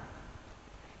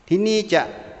ที่นี่จะ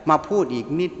มาพูดอีก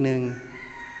นิดนึง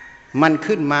มัน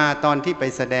ขึ้นมาตอนที่ไป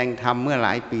แสดงธรรมเมื่อหล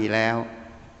ายปีแล้ว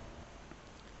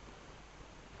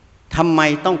ทำไม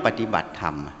ต้องปฏิบัติธร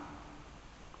รม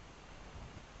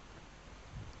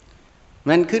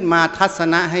มันขึ้นมาทัศ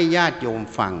นะให้ญาติโยม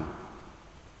ฟัง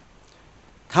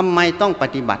ทำไมต้องป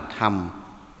ฏิบัติธรรม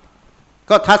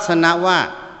ก็ทัศนะว่า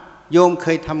โยมเค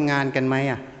ยทำงานกันไหม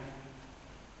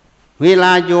เวล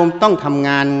าโยมต้องทำง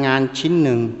านชิ้นห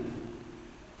นึ่ง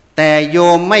แต่โย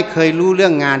มไม่เคยรู้เรื่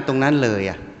องงานตรงนั้นเลย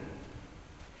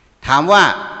ถามว่า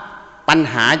ปัญ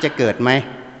หาจะเกิดไหม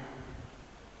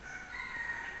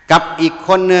กับอีกค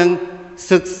นหนึ่ง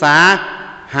ศึกษา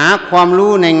หาความ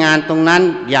รู้ในงานตรงนั้น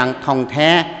อย่างท่องแท้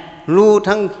รู้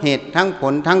ทั้งเหตุทั้งผ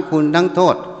ลทั้งคุณทั้งโท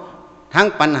ษทั้ง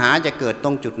ปัญหาจะเกิดต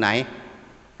รงจุดไหน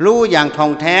รู้อย่างท่อ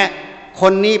งแท้ค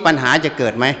นนี้ปัญหาจะเกิ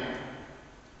ดไหม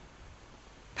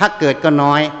ถ้าเกิดก็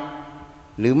น้อย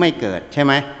หรือไม่เกิดใช่ไ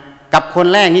หมกับคน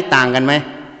แรกนี่ต่างกันไหม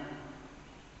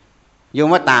โยม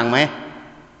ว่าต่างไหม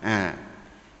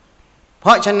เพร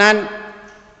าะฉะนั้น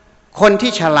คน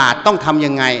ที่ฉลาดต้องทำ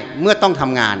ยังไงเมื่อต้องท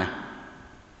ำงาน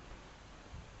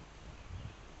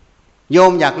โย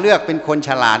มอยากเลือกเป็นคนฉ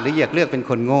ลาดหรืออยากเลือกเป็น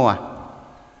คนโง่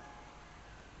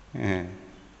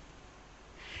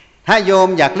ถ้าโยม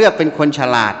อยากเลือกเป็นคนฉ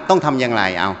ลาดต้องทำอย่างไร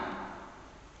เอา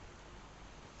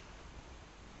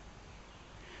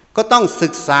ก็ต้องศึ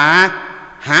กษา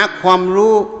หาความ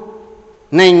รู้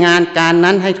ในงานการ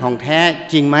นั้นให้ถ่องแท้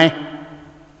จริงไหม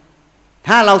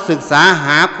ถ้าเราศึกษาห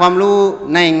าความรู้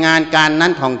ในงานการนั้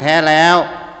นถ่องแท้แล้ว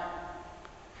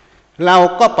เรา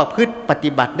ก็ประพฤติป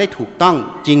ฏิบัติได้ถูกต้อง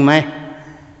จริงไหม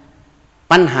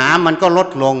ปัญหามันก็ลด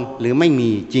ลงหรือไม่มี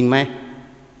จริงไหม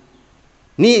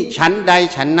นี่ฉันใด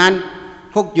ฉันนั้น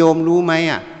พวกโยมรู้ไหม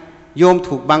โยม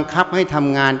ถูกบังคับให้ท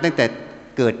ำงานตั้งแต่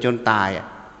เกิดจนตาย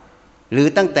หรือ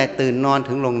ตั้งแต่ตื่นนอน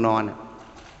ถึงลงนอน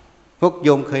พวกโย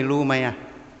มเคยรู้ไหม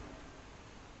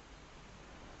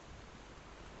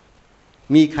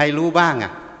มีใครรู้บ้าง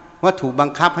ว่าถูกบัง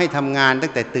คับให้ทำงานตั้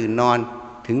งแต่ตื่นนอน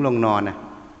ถึงลงนอน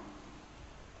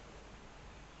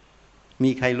มี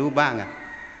ใครรู้บ้าง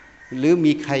หรือ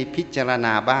มีใครพิจารณ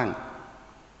าบ้าง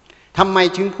ทำไม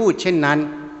ถึงพูดเช่นนั้น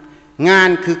งาน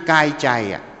คือกายใจ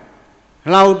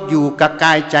เราอยู่กับก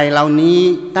ายใจเรานี้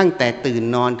ตั้งแต่ตื่น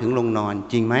นอนถึงลงนอน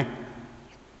จริงไหม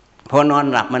พอนอน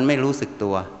หลับมันไม่รู้สึก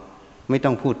ตัวไม่ต้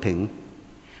องพูดถึง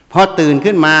พอตื่น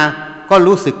ขึ้นมาก็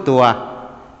รู้สึกตัว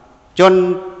จน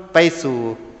ไปสู่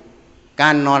กา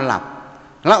รนอนหลับ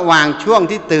ระหว่างช่วง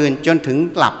ที่ตื่นจนถึง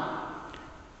หลับ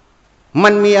มั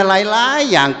นมีอะไรหลาย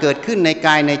อย่างเกิดขึ้นในก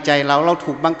ายในใจเรา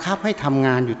ถูกบังคับให้ทำง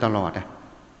านอยู่ตลอด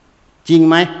จริง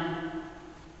ไหม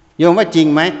โยมว่าจริง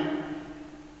ไหม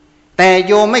แต่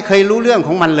โยมไม่เคยรู้เรื่องข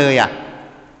องมันเลย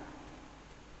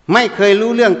ไม่เคย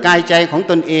รู้เรื่องกายใจของ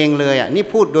ตนเองเลยนี่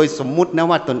พูดโดยสมมุตินะ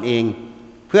ว่าตนเอง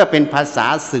เพื่อเป็นภาษา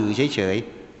สื่อเฉย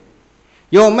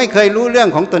ๆโยมไม่เคยรู้เรื่อง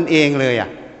ของตนเองเลย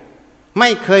ไม่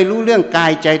เคยรู้เรื่องกา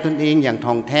ยใจตนเองอย่าง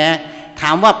ท่องแท้ถ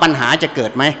ามว่าปัญหาจะเกิ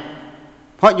ดไหม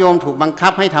เพราะโยมถูกบังคั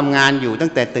บให้ทำงานอยู่ตั้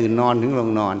งแต่ตื่นนอนถึงลง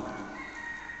นอน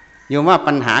โยมว่า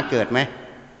ปัญหาเกิดไหม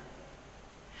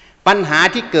ปัญหา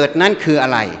ที่เกิดนั้นคืออะ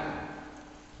ไร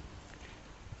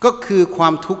ก็คือควา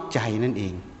มทุกข์ใจนั่นเอ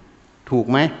งถูก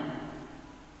ไหม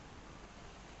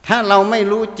ถ้าเราไม่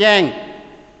รู้แจ้ง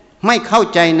ไม่เข้า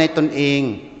ใจในตนเอง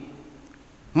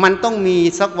มันต้องมี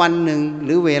สักวันหนึ่งห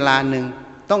รือเวลาหนึ่ง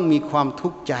ต้องมีความทุ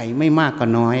กข์ใจไม่มากก็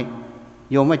น้อย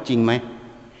โยมว่าจริงไหม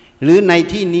หรือใน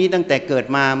ที่นี้ตั้งแต่เกิด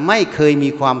มาไม่เคยมี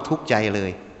ความทุกข์ใจเล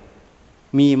ย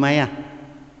มีไหม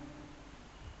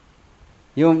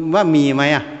โยมว่ามีไหม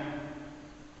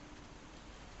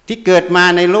ที่เกิดมา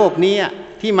ในโลกนี้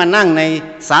ที่มานั่งใน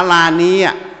ศาลานี้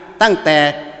ตั้งแต่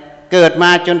เกิดมา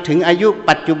จนถึงอายุ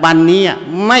ปัจจุบันนี้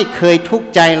ไม่เคยทุกข์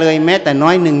ใจเลยแม้แต่น้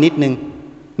อยหนึ่งนิดหนึ่ง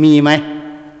มีไหม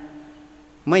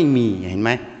ไม่มีเห็นไห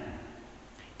ม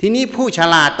ทีนี้ผู้ฉ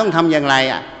ลาดต้องทำอย่างไร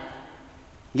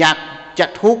อยากจะ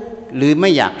ทุกข์หรือไม่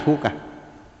อยากทุกข์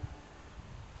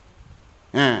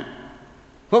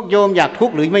พวกโยมอยากทุก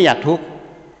ข์หรือไม่อยากทุกข์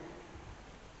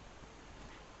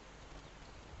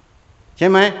ใช่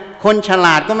ไหมคนฉล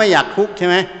าดก็ไม่อยากทุกข์ใช่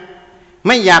ไหมไ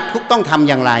ม่อยากทุกข์ต้องทำ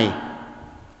อย่างไร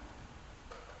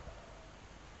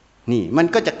นี่มัน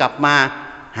ก็จะกลับมา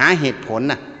หาเหตุผล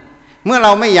เมื่อเร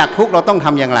าไม่อยากทุกข์เราต้องท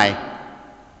ำอย่างไร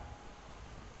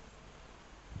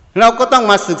เราก็ต้อง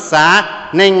มาศึกษา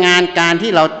ในงานการ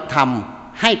ที่เราท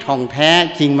ำให้ท่องแท้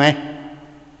จริงไหม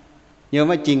โยม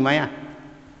ว่าจริงไหม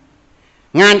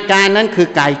งานการนั้นคือ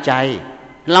กายใจ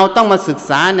เราต้องมาศึก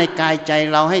ษาในกายใจ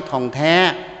เราให้ท่องแท้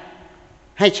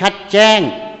ให้ชัดแจ้ง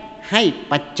ให้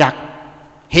ประจักษ์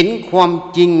เห็นความ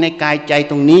จริงในกายใจ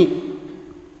ตรงนี้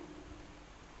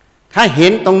ถ้าเห็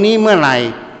นตรงนี้เมื่อไหร่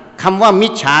คำว่ามิ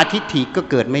จฉาทิฏฐิก็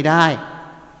เกิดไม่ได้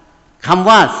คำ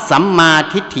ว่าสัมมา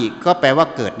ทิฏฐิก็แปลว่า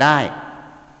เกิดได้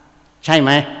ใช่ไห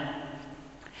ม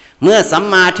เมื่อสัม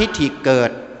มาทิฏฐิเกิ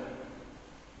ด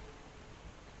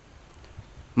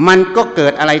มันก็เกิ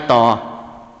ดอะไรต่อ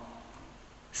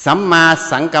สัมมา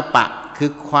สังกัปปะคื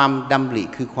อความดำริ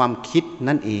คือความคิด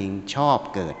นั่นเองชอบ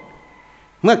เกิด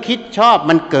เมื่อคิดชอบ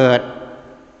มันเกิด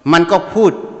มันก็พู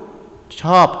ดช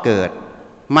อบเกิด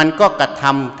มันก็กระท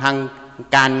ำทาง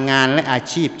การงานและอา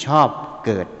ชีพชอบเ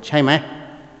กิดใช่ไหม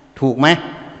ถูกไหม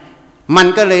มัน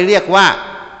ก็เลยเรียกว่า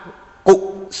กุ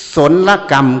ศล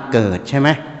กรรมเกิดใช่ไหม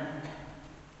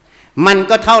มัน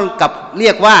ก็เท่ากับเรี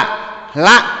ยกว่าล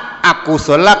ะอกุศ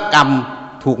ลกรรม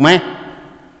ถูกไหม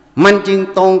มันจึง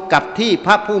ตรงกับที่พ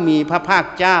ระผู้มีพระภาค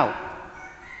เจ้า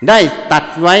ได้ตรัส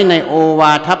ไว้ในโอว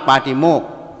าทปาติโมกข์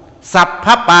สัพพ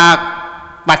ปา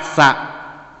ปัสสะ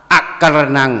อักกร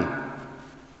นัง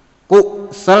กุ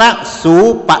ศลสู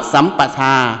ปสัมปท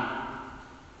า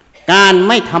การไ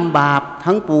ม่ทำบาป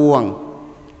ทั้งปวง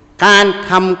การ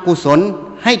ทำกุศล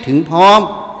ให้ถึงพร้อม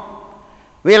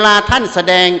เวลาท่านแส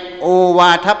ดงโอว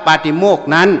าทปาติโมกข์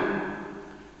นั้น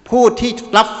ผู้ที่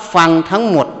รับฟังทั้ง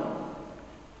หมด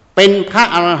เป็นพระ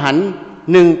อรหันต์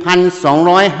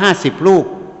 1,250 รูป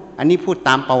อันนี้พูดต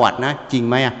ามประวัตินะจริง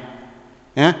ไหม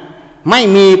นะไม่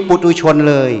มีปุถุชน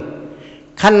เลย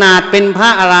ขนาดเป็นพระ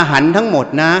อรหันต์ทั้งหมด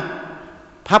นะ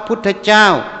พระพุทธเจ้า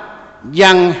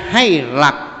ยังให้ห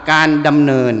ลักการดำเ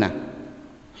นินนะ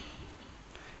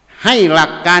ให้หลั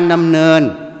กการดำเนิน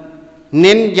เ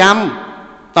น้นย้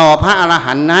ำต่อพระอร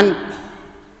หันต์นั้น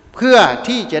เพื่อ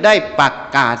ที่จะได้ประ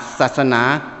กาศศาสนา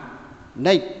ไ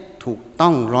ด้ถูกต้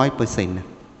อง100%นะ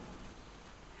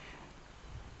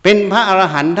เป็นพระอร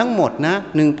หันต์ทั้งหมดนะ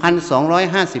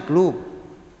 1,250 รูป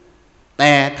แ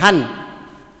ต่ท่าน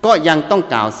ก็ยังต้อง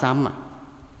กล่าวซ้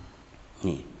ำ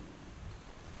นี่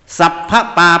สัพพ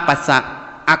ปาปัสสะ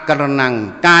อักรนัง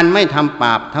การไม่ทำบ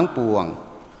าปทั้งปวง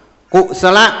กุศ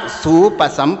ลสูป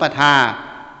สัมปทา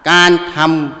การท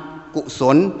ำกุศ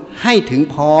ลให้ถึง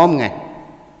พร้อมไง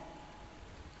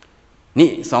นี่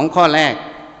2 ข้อแรก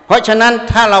เพราะฉะนั้น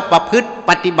ถ้าเราประพฤติ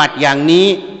ปฏิบัติอย่างนี้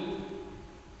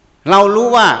เรารู้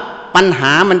ว่าปัญห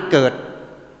ามันเกิด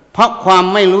เพราะความ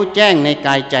ไม่รู้แจ้งในก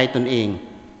ายใจตนเอง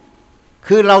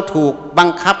คือเราถูกบัง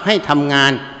คับให้ทำงา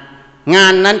นงา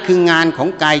นนั้นคืองานของ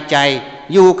กายใจ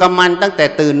อยู่กับมันตั้งแต่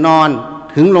ตื่นนอน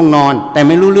ถึงลงนอนแต่ไ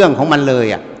ม่รู้เรื่องของมันเลย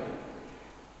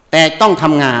แต่ต้องท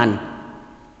ำงาน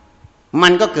มั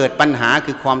นก็เกิดปัญหา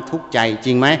คือความทุกข์ใจจ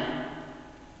ริงไหม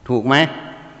ถูกไหม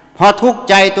พอทุกข์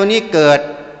ใจตัวนี้เกิด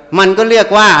มันก็เรียก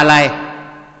ว่าอะไร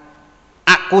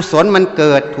อกุศลมันเ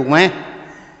กิดถูกไหม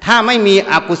ถ้าไม่มี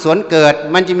อกุศลเกิด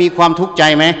มันจะมีความทุกข์ใจ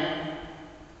ไหม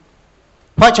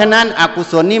เพราะฉะนั้นอกุ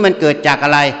ศลนี้มันเกิดจากอ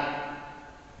ะไร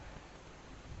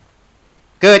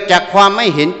เกิดจากความไม่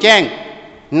เห็นแจ้ง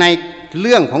ในเ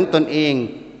รื่องของตนเอง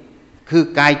คือ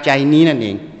กายใจนี้นั่นเอ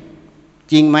ง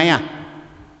จริงไหม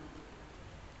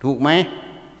ถูกไหม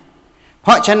เพ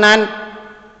ราะฉะนั้น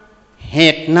เห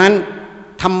ตุนั้น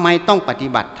ทำไมต้องปฏิ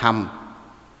บัติธรรม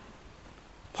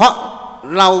เพราะ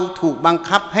เราถูกบัง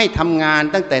คับให้ทำงาน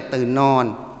ตั้งแต่ตื่นนอน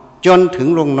จนถึง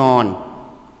ลงนอน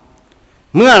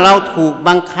เมื่อเราถูก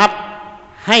บังคับ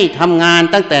ให้ทำงาน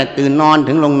ตั้งแต่ตื่นนอน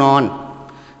ถึงลงนอน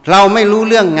เราไม่รู้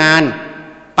เรื่องงาน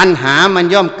ปัญหามัน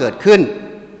ย่อมเกิดขึ้น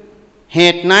เห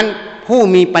ตุนั้นผู้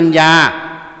มีปัญญา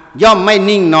ย่อมไม่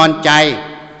นิ่งนอนใจ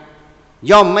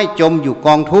ย่อมไม่จมอยู่ก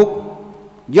องทุกข์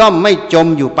ย่อมไม่จม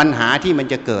อยู่ปัญหาที่มัน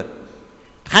จะเกิด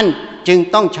ท่านจึง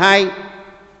ต้องใช้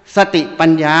สติปั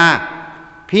ญญา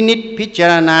พินิจพิจา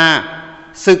รณา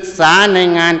ศึกษาใน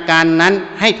งานการนั้น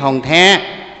ให้ท่องแท้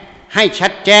ให้ชั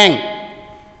ดแจ้ง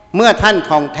เมื่อท่าน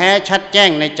ท่องแท้ชัดแจ้ง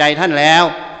ในใจท่านแล้ว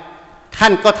ท่า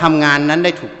นก็ทำงานนั้นไ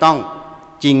ด้ถูกต้อง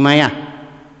จริงไหม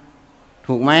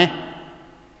ถูกไหม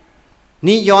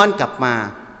นี่ย้อนกลับมา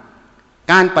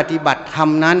การปฏิบัติธรรม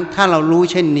นั้นถ้าเรารู้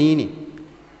เช่นนี้นี่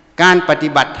การปฏิ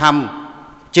บัติธรรม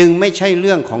จึงไม่ใช่เ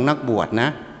รื่องของนักบวชนะ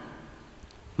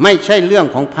ไม่ใช่เรื่อง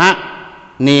ของพระ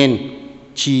เนน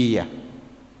ชี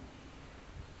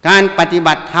การปฏิ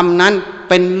บัติธรรมนั้น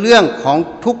เป็นเรื่องของ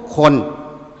ทุกคน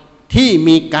ที่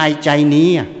มีกายใจนี้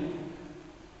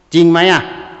จริงไหม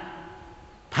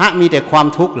พระมีแต่ความ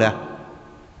ทุกข์เหรอ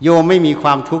โยมไม่มีคว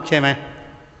ามทุกข์ใช่ไหม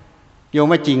โยม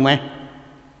ว่าจริงไหม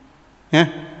ฮะ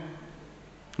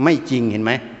ไม่จริงเห็นไห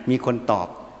มมีคนตอบ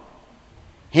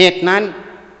เหตุนั้น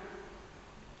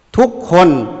ทุกคน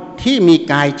ที่มี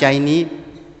กายใจนี้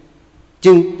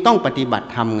จึงต้องปฏิบัติ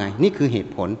ธรรมไงนี่คือเห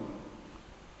ตุผล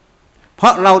เพรา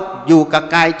ะเราอยู่กับ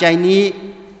กายใจนี้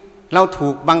เราถู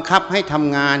กบังคับให้ท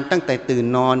ำงานตั้งแต่ตื่น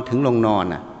นอนถึงลงนอน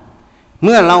เ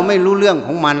มื่อเราไม่รู้เรื่องข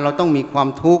องมันเราต้องมีความ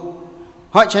ทุกข์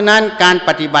เพราะฉะนั้นการป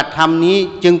ฏิบัติธรรมนี้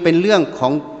จึงเป็นเรื่องขอ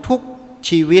งทุก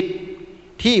ชีวิต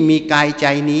ที่มีกายใจ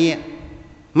นี้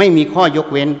ไม่มีข้อยก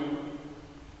เว้น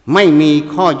ไม่มี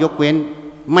ข้อยกเว้น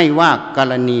ไม่ว่าก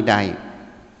รณีใด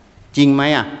จริงไหม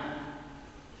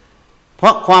เพรา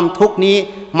ะความทุกข์นี้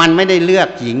มันไม่ได้เลือก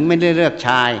หญิงไม่ได้เลือกช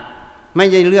ายไม่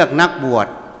ได้เลือกนักบวช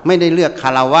ไม่ได้เลือกฆ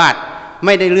ราวาสไ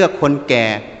ม่ได้เลือกคนแก่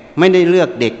ไม่ได้เลือก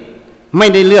เด็กไม่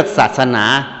ได้เลือกศาสนา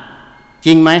จ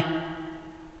ริงไหม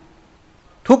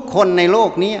ทุกคนในโล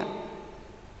กนี้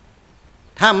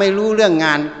ถ้าไม่รู้เรื่องง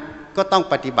านก็ต้อง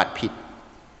ปฏิบัติผิด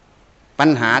ปัญ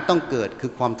หาต้องเกิดคื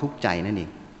อความทุกข์ใจนั่นเอง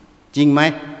จริงไหม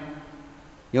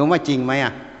โยมว่าจริงไหม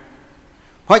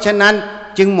เพราะฉะนั้น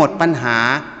จึงหมดปัญหา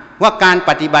ว่าการ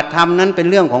ปฏิบัติธรรมนั้นเป็น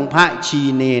เรื่องของพระชี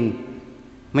เนน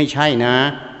ไม่ใช่นะ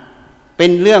เป็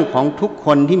นเรื่องของทุกค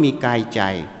นที่มีกายใจ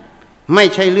ไม่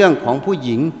ใช่เรื่องของผู้ห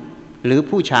ญิงหรือ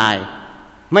ผู้ชาย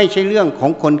ไม่ใช่เรื่องขอ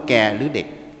งคนแก่หรือเด็ก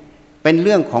เป็นเ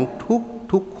รื่องของ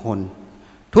ทุกคน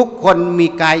ทุกคนมี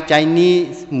กายใจนี้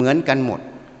เหมือนกันหมด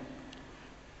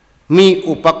มี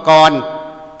อุปกรณ์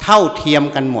เท่าเทียม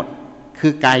กันหมดคื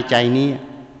อกายใจนี้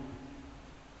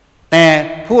แต่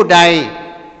ผู้ใด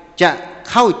จะ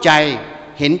เข้าใจ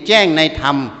เห็นแจ้งในธร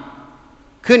รม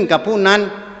ขึ้นกับผู้นั้น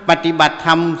ปฏิบัติธร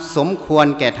รมสมควร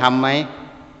แก่ธรรมไหม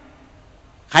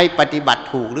ใครปฏิบัติ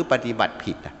ถูกหรือปฏิบัติ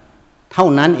ผิดเท่า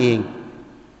นั้นเอง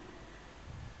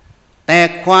แต่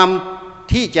ความ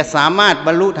ที่จะสามารถบ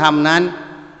รรลุธรรมนั้น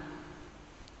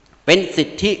เป็นสิท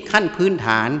ธิขั้นพื้นฐ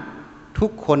านทุ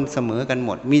กคนเสมอกันห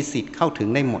มดมีสิทธิ์เข้าถึง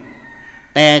ได้หมด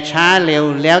แต่ช้าเร็ว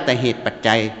แล้วแต่เหตุปัจ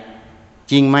จัย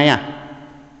จริงไหม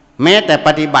แม้แต่ป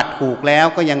ฏิบัติถูกแล้ว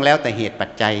ก็ยังแล้วแต่เหตุปัจ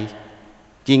จัย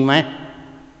จริงไหม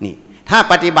นี่ถ้า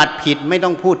ปฏิบัติผิดไม่ต้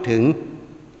องพูดถึง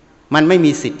มันไม่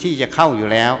มีสิทธิ์ที่จะเข้าอยู่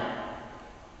แล้ว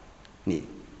นี่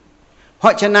เพรา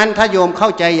ะฉะนั้นถ้าโยมเข้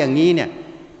าใจอย่างนี้เนี่ย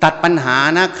ตัดปัญหา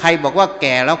นะใครบอกว่าแ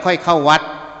ก่แล้วค่อยเข้าวัด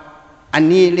อัน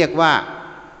นี้เรียกว่า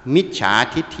มิจฉา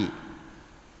ทิฏฐิ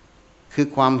คือ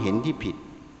ความเห็นที่ผิด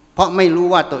เพราะไม่รู้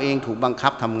ว่าตัวเองถูกบังคั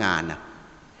บทำงาน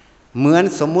เหมือน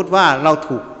สมมุติว่าเรา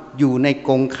ถูกอยู่ในก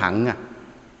รงขัง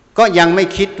ก็ยังไม่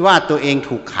คิดว่าตัวเอง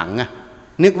ถูกขัง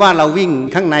นึกว่าเราวิ่ง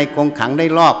ข้างในกรงขังได้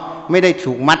รอบไม่ได้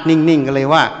ถูกมัดนิ่งๆกันเลย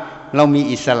ว่าเรามี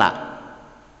อิสระ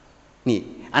นี่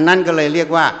อันนั้นก็เลยเรียก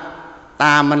ว่าต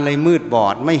ามันเลยมืดบอ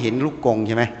ดไม่เห็นลูกกรงใ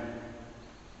ช่ไหม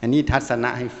อันนี้ทัศนะ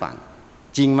ให้ฟัง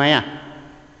จริงไหม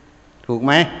ถูกไ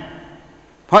หม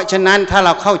เพราะฉะนั้นถ้าเร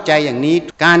าเข้าใจอย่างนี้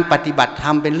การปฏิบัติธร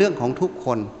รมเป็นเรื่องของทุกค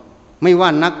นไม่ว่า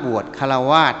นักบวชฆรา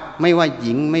วาสไม่ว่าห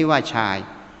ญิงไม่ว่าชาย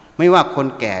ไม่ว่าคน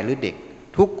แก่หรือเด็ก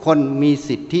ทุกคนมี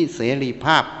สิทธิเสรีภ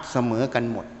าพเสมอกัน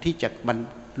หมดที่จะบรร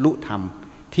ลุธรรม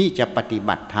ที่จะปฏิ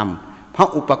บัติธรรมเพราะ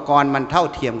อุปกรณ์มันเท่า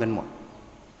เทียมกันหมด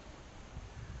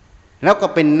แล้วก็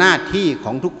เป็นหน้าที่ข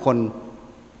องทุกคน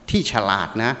ที่ฉลาด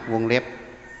นะวงเล็บ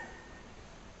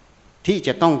ที่จ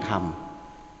ะต้องท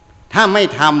ำถ้าไม่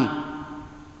ท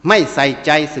ำไม่ใส่ใ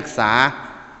จศึกษา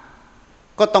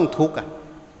ก็ต้องทุกข์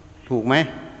ถูกไหม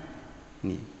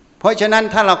นี่เพราะฉะนั้น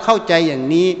ถ้าเราเข้าใจอย่าง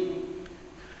นี้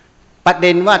ประเ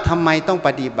ด็นว่าทำไมต้องป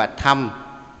ฏิบัติธรรม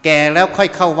แก่แล้วค่อย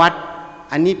เข้าวัด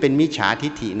อันนี้เป็นมิจฉาทิ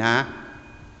ฏฐินะ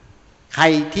ใคร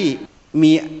ที่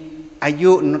มีอา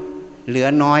ยุเหลือ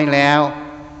น้อยแล้ว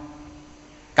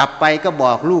กลับไปก็บ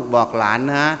อกลูกบอกหลาน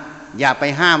นะอย่าไป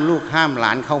ห้ามลูกห้ามหล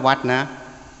านเข้าวัดนะ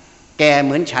แก่เห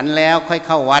มือนฉันแล้วค่อยเ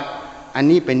ข้าวัดอัน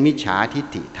นี้เป็นมิจฉาทิฏ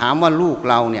ฐิถามว่าลูก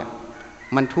เราเนี่ย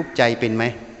มันทุกข์ใจเป็นไหม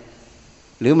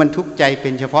หรือมันทุกข์ใจเป็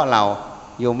นเฉพาะเรา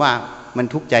โยมว่ามัน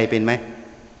ทุกข์ใจเป็นไหม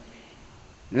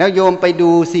แล้วโยมไป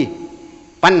ดูสิ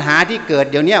ปัญหาที่เกิด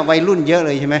เดี๋ยวนี้วัยรุ่นเยอะเ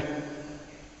ลยใช่ไหม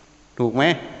ถูกไหม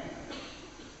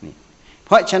นี่เพ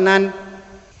ราะฉะนั้น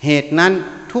เหตุนั้น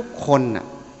ทุกคน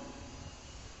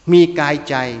มีกาย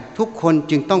ใจทุกคน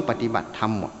จึงต้องปฏิบัติธรร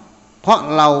มหมดเพราะ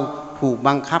เราถูก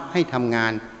บังคับให้ทำงา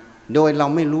นโดยเรา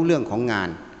ไม่รู้เรื่องของงาน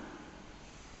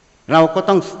เราก็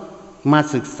ต้องมา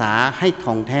ศึกษาให้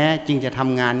ถ่องแท้จึงจะท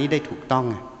ำงานนี้ได้ถูกต้อง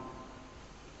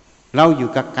เราอยู่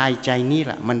กับกายใจนี่แห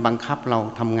ละมันบังคับเรา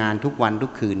ทำงานทุกวันทุ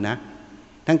กคืนนะ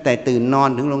ตั้งแต่ตื่นนอน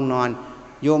ถึงลงนอน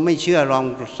โยมไม่เชื่อลอง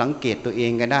สังเกตตัวเอ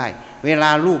งก็ได้เวลา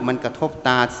รูปมันกระทบต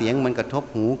าเสียงมันกระทบ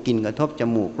หูกลิ่นกระทบจ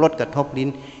มูกรสกระทบลิ้น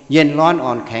เย็นร้อนอ่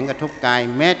อนแข็งกระทบกาย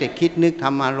แม้แต่คิดนึกท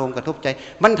ำอารมณ์กระทบใจ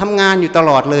มันทำงานอยู่ต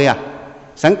ลอดเลย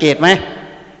สังเกตไหม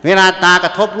เวลาตากร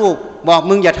ะทบรูปบอก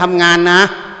มึงอย่าทำงานนะ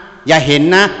อย่าเห็น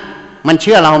นะมันเ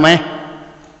ชื่อเราไหม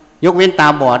ยกเว้นตา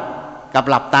บอดกับ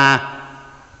หลับตา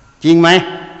จริงไหม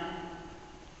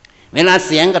เวลาเ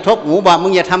สียงกระทบหูบอกมึ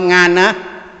งอย่าทำงานนะ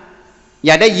อ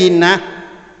ย่าได้ยินนะ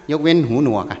ยกเว้นหูหน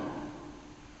วก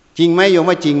จริงไหมโยม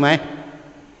ว่าจริงไหม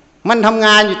มันทำง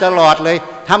านอยู่ตลอดเลย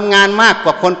ทำงานมากก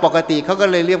ว่าคนปกติเขาก็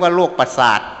เลยเรียกว่าโรคประส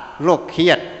าทโรคเครี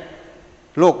ยด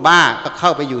โรคบ้าก็เข้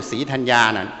าไปอยู่ศรีธัญญา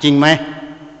นั่นจริงไหม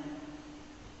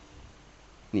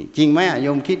นี่จริงไหมโย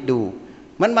มคิดดู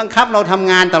มันบังคับเราท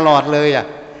ำงานตลอดเลย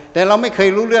แต่เราไม่เคย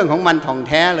รู้เรื่องของมันถ่องแ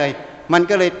ท้เลยมัน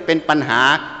ก็เลยเป็นปัญหา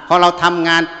พอเราทำง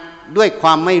านด้วยคว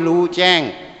ามไม่รู้แจ้ง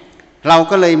เรา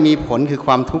ก็เลยมีผลคือค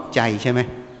วามทุกข์ใจใช่ไหม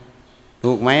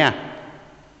ถูกไหม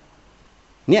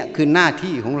เนี่ยคือหน้า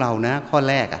ที่ของเรานะข้อ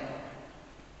แรก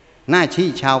หน้าที่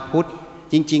ชาวพุทธ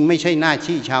จริงๆไม่ใช่หน้า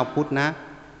ที่ชาวพุทธนะ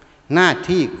หน้า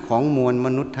ที่ของมวลม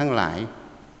นุษย์ทั้งหลาย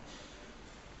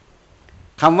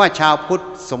คำว่าชาวพุทธ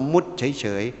สมมุติเฉ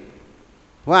ย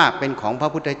ๆว่าเป็นของพระ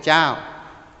พุทธเจ้า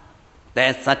แต่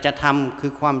สัจธรรมคื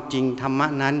อความจริงธรรมะ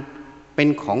นั้นเป็น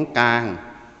ของกลาง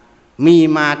มี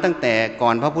มาตั้งแต่ก่อ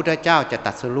นพระพุทธเจ้าจะต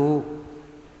รัสรู้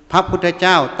พระพุทธเ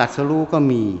จ้าตรัสรู้ก็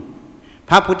มี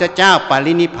พระพุทธเจ้าป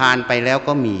รินิพพานไปแล้ว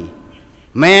ก็มี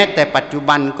แม้แต่ปัจจุ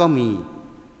บันก็มี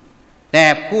แต่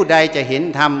ผู้ใดจะเห็น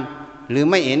ธรรมหรือ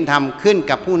ไม่เห็นธรรมขึ้น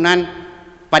กับผู้นั้น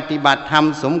ปฏิบัติธรรม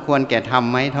สมควรแก่ธรรม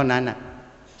ไหมเท่านั้น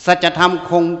สัจธรรม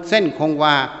คงเส้นคงว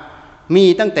ามี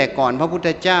ตั้งแต่ก่อนพระพุทธ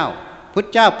เจ้าพุทธ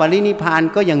เจ้าปรินิพพาน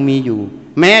ก็ยังมีอยู่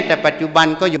แม้แต่ปัจจุบัน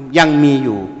ก็ยังมีอ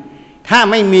ยู่ถ้า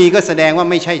ไม่มีก็แสดงว่า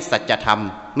ไม่ใช่สัจธรรม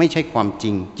ไม่ใช่ความจ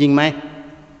ริงจริงไหม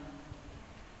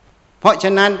เพราะฉ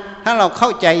ะนั้นถ้าเราเข้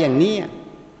าใจอย่างนี้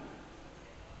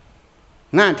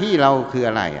หน้าที่เราคือ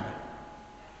อะไร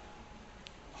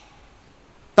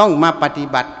ต้องมาปฏิ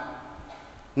บัติ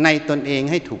ในตนเอง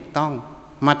ให้ถูกต้อง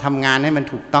มาทำงานให้มัน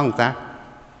ถูกต้องซะ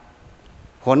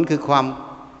ผลคือความ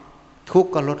ทุกข์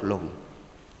ก็ลดลง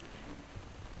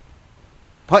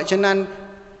เพราะฉะนั้น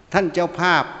ท่านเจ้าภ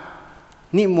าพ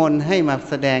นิมนต์ให้มา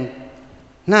แสดง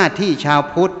หน้าที่ชาว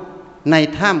พุทธใน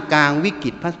ท่ามกลางวิกฤ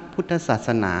ตพระพุทธศาส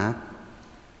นา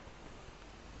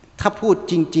ถ้าพูด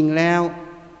จริงๆแล้ว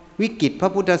วิกฤตพร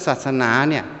ะพุทธศาสนา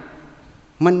เนี่ย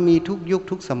มันมีทุกยุค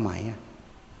ทุกสมัย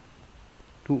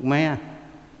ถูกไหม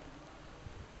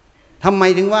ทำไม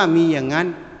ถึงว่ามีอย่างนั้น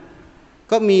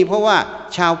ก็มีเพราะว่า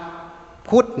ชาว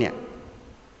พุทธเนี่ย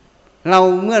เรา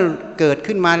เมื่อเกิด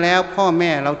ขึ้นมาแล้วพ่อแ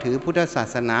ม่เราถือพุทธศา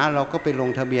สนาเราก็ไปลง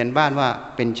ทะเบียนบ้านว่า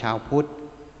เป็นชาวพุทธ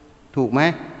ถูกไหม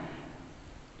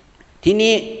ที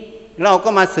นี้เราก็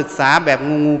มาศึกษาแบบ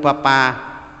งูปลา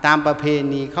ตามประเพ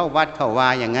ณีเข้าวัดเข้าวา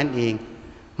อย่างนั้นเอง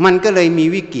มันก็เลยมี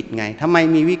วิกฤตไงทำไม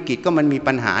มีวิกฤตก็มันมี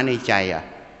ปัญหาในใจ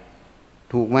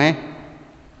ถูกไหม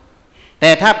แ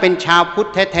ต่ถ้าเป็นชาวพุทธ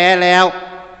แท้ๆแล้ว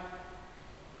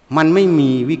มันไม่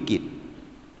มีวิกฤต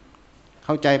เ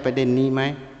ข้าใจประเด็นนี้ไหม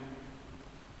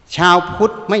ชาวพุท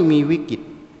ธไม่มีวิกฤต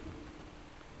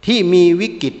ที่มีวิ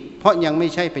กฤตเพราะยังไม่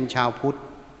ใช่เป็นชาวพุทธ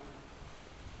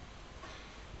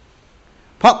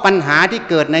เพราะปัญหาที่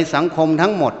เกิดในสังคมทั้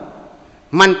งหมด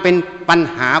มันเป็นปัญ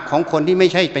หาของคนที่ไม่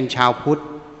ใช่เป็นชาวพุทธ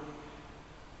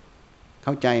เ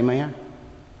ข้าใจไหม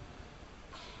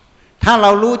ถ้าเร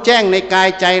ารู้แจ้งในกาย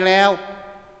ใจแล้ว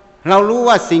เรารู้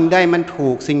ว่าสิ่งใดมันถู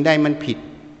กสิ่งใดมันผิด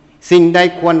สิ่งใด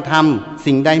ควรทำ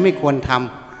สิ่งใดไม่ควรท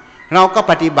ำเราก็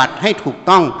ปฏิบัติให้ถูก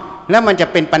ต้องแล้วมันจะ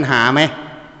เป็นปัญหาไหม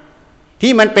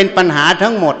ที่มันเป็นปัญหา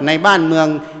ทั้งหมดในบ้านเมือง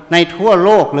ในทั่วโล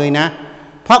กเลยนะ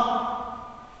เพราะ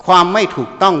ความไม่ถูก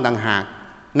ต้องต่างหาก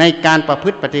ในการประพฤ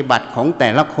ติปฏิบัติของแต่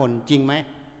ละคนจริงไหม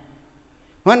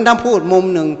เพราะฉะนั้นถ้าพูดมุม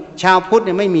หนึ่งชาวพุทธเ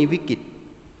นี่ยไม่มีวิกฤต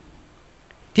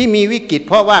ที่มีวิกฤตเ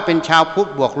พราะว่าเป็นชาวพุทธ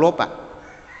บวกลบ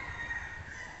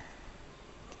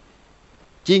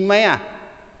จริงไหม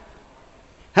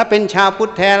ถ้าเป็นชาวพุท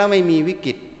ธแท้แล้วไม่มีวิก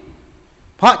ฤต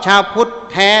เพราะชาวพุทธ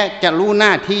แท้จะรู้หน้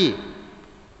าที่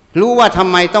รู้ว่าทำ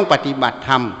ไมต้องปฏิบัติธ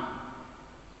รรม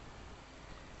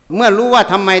เมื่อรู้ว่า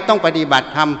ทำไมต้องปฏิบัติ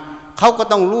ธรรมเขาก็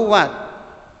ต้องรู้ว่า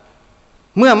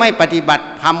เมื่อไม่ปฏิบัติ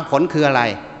ธรรมผลคืออะไร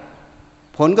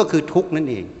ผลก็คือทุกข์นั่น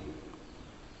เอง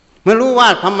เมื่อรู้ว่า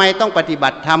ทำไมต้องปฏิบั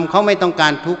ติธรรมเขาไม่ต้องกา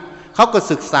รทุกข์เขาก็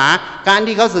ศึกษาการ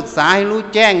ที่เขาศึกษาให้รู้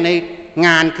แจ้งในง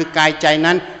านคือกายใจ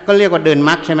นั้นก็เรียกว่าเดิน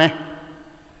มรรคใช่ไหม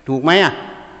ถูกไหม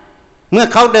เมื่อ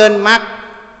เขาเดินมรรค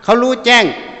เขารู้แจ้ง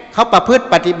เขาประพฤติ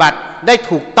ปฏิบัติได้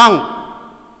ถูกต้อง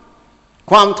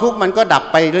ความทุกข์มันก็ดับ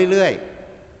ไปเรื่อย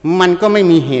ๆมันก็ไม่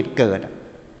มีเหตุเกิด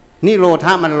นิโรธ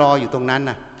ามันรออยู่ตรงนั้น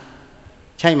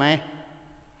ใช่ไหม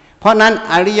เพราะนั้น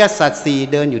อริยสัจสี่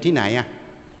เดินอยู่ที่ไหน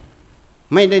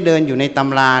ไม่ได้เดินอยู่ในต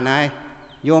ำรานะ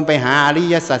โยมไปหาอริ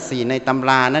ยสัจสี่ในตำ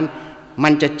รานั้นมั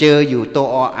นจะเจออยู่ตัว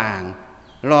อ่าง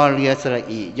รอเรือสระ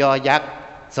อียอยักษ์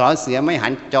สอเสือไม่หั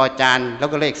นจอจานแล้ว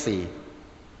ก็เลขสี่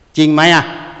จริงไหม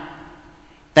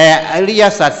แต่อริย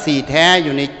สัจสี่แท้อ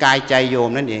ยู่ในกายใจโยม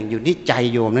นั่นเองอยู่ที่ใจ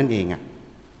โยมนั่นเอง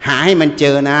หาให้มันเจ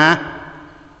อนะ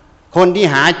คนที่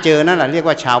หาเจอนั่นแหละเรียก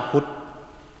ว่าชาวพุทธ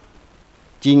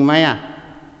จริงไหม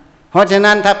เพราะฉะ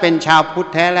นั้นถ้าเป็นชาวพุทธ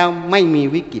แท้แล้วไม่มี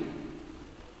วิก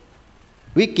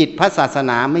ฤตพระศาส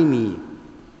นาไม่มี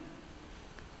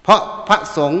เพราะพระ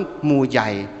สงฆ์หมู่ใหญ่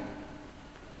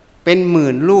เป็นห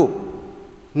มื่นรูป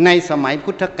ในสมัย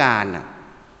พุทธกาล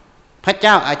พระเ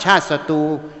จ้าอาชาติศัตรู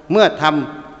เมื่อท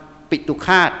ำปิตุฆ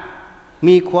าต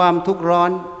มีความทุกข์ร้อ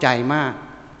นใจมาก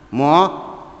หมอ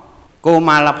โกม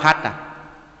ารพัฒน์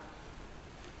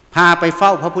พาไปเฝ้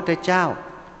าพระพุทธเจ้า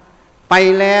ไป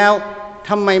แล้วท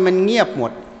ำไมมันเงียบหม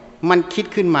ดมันคิด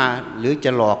ขึ้นมาหรือจ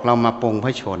ะหลอกเรามาปรงพร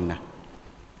ะชน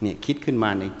เนี่ยคิดขึ้นมา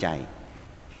ในใจ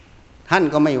ท่าน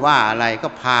ก็ไม่ว่าอะไรก็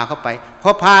พาเข้าไปพอ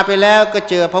พาไปแล้วก็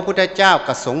เจอพระพุทธเจ้า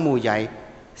กับสงฆ์หมู่ใหญ่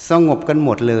สงบกันหม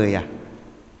ดเลย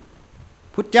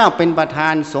พุทธเจ้าเป็นประธา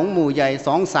นสงฆ์หมู่ใหญ่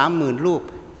 2-3 หมื่นรูป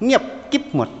เงียบกิ๊บ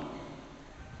หมด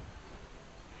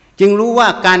จึงรู้ว่า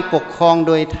การปกครองโ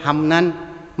ดยธรรมนั้น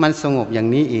มันสงบอย่าง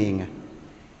นี้เอง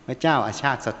พระเจ้าอาช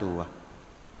าติศัตรู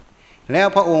แล้ว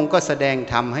พระองค์ก็แสดง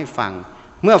ธรรมให้ฟัง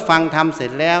เมื่อฟังธรรมเสร็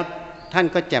จแล้วท่าน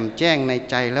ก็แจ่มแจ้งใน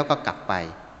ใจแล้วก็กลับไป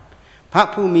พระ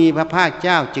ผู้มีพระภาคเ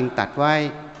จ้าจึงตรัสไว้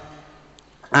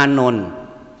อานนท์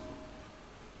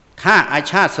ถ้าอา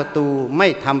ชาติศัตรูไม่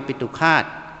ทำปิตุฆาต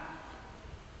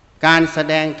การแส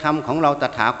ดงธรรมของเราต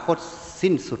ถาคต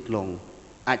สิ้นสุดลง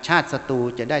อาชาติศัตรู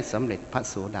จะได้สำเร็จพระ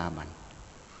โสดาบัน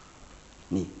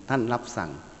นี่ท่านรับสั่ง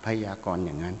พยากรณ์อ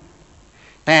ย่างนั้น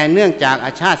แต่เนื่องจากอ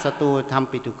าชาติศัตรูท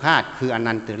ำปิตุฆาตคืออ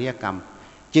นันตริยกรรม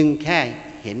จึงแค่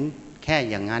เห็นแค่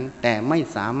อย่างนั้นแต่ไม่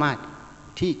สามารถ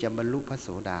ที่จะบรรลุพระโส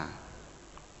ดา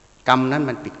กรรมนั้น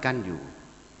มันปิดกั้นอยู่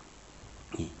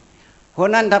เพรา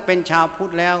ะนั้นถ้าเป็นชาวพุท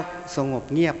ธแล้วสงบ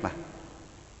เงียบอ่ะ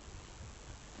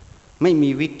ไม่มี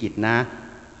วิกฤตนะ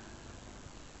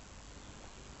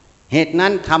เหตุนั้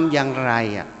นทำอย่างไร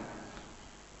อ่ะ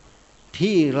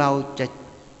ที่เราจะ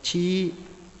ชี้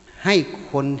ให้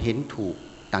คนเห็นถูก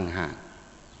ต่างหาก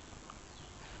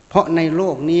เพราะในโล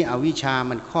กนี้อวิชชา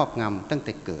มันครอบงำตั้งแ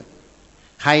ต่เกิด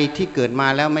ใครที่เกิดมา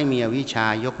แล้วไม่มีอวิชชา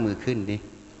ยกมือขึ้นดิ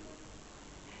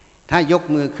ถ้ายก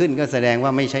มือขึ้นก็แสดงว่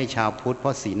าไม่ใช่ชาวพุทธเพรา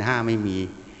ะศีลห้าไม่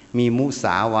มีมุส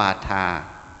าวาทา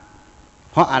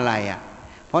เพราะอะไรอ่ะ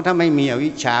เพราะถ้าไม่มีอ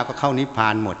วิชชาก็เข้านิพพา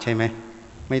นหมดใช่ไหม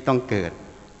ไม่ต้องเกิด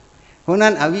เพราะนั้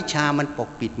นอวิชชามันปก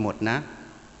ปิดหมดนะ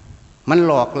มันห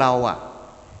ลอกเราอ่ะ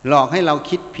หลอกให้เรา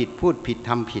คิดผิดพูดผิดท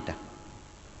ำผิดอ่ะ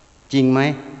จริงไหม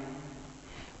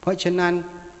เพราะฉะนั้น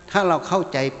ถ้าเราเข้า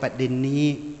ใจประเด็นนี้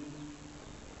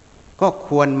ก็ค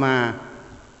วรมา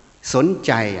สนใ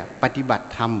จปฏิบัติ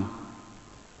ธรรม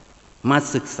มา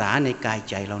ศึกษาในกาย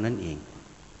ใจเรานั่นเอง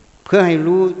เพื่อให้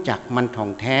รู้จักมันท่อ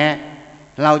งแท้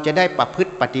เราจะได้ประพฤ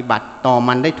ติปฏิบัติต่อ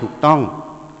มันได้ถูกต้อง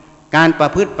การประ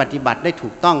พฤติปฏิบัติได้ถู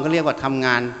กต้องก็เรียกว่าทำง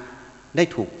านได้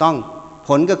ถูกต้องผ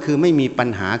ลก็คือไม่มีปัญ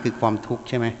หาคือความทุกข์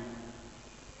ใช่ไหม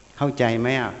เข้าใจไหม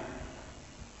อ่ะ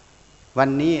วัน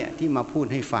นี้ที่มาพูด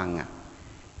ให้ฟังอ่ะ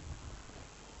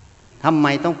ทำไม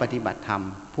ต้องปฏิบัติธรรม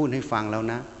พูดให้ฟังแล้ว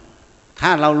นะถ้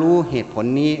าเรารู้เหตุผล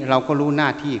นี้เราก็รู้หน้า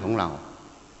ที่ของเรา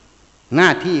หน้า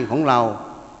ที่ของเรา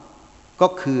ก็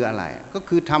คืออะไรก็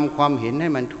คือทำความเห็นให้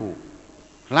มันถูก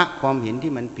ละความเห็น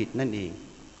ที่มันผิดนั่นเอง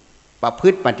ประพฤ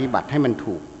ติปฏิบัติให้มัน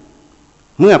ถูก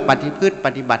เมื่อป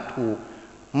ฏิบัติถูก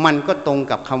มันก็ตรง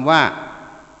กับคำว่า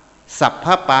สัพพ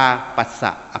ปาปัสส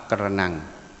ะอักรนัง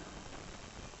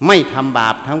ไม่ทำบา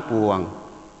ปทั้งปวง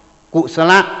กุศ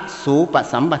ลสูป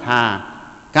สัมปทา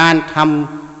การท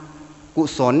ำกุ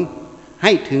ศลใ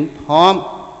ห้ถึงพร้อม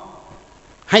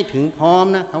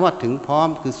นะคำว่าถึงพร้อม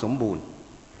คือสมบูรณ์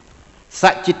ส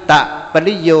จิตตะป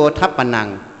ริโยทัปปนัง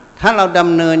ถ้าเราด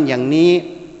ำเนินอย่างนี้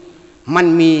มัน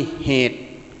มีเหตุ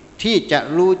ที่จะ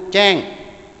รู้แจ้ง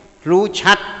รู้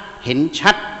ชัดเห็น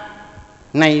ชัด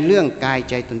ในเรื่องกาย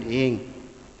ใจตนเอง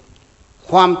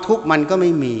ความทุกข์มันก็ไ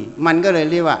ม่มีมันก็เลย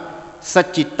เรียกว่าส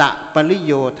จิตตะปริโ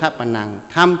ยทัปปนัง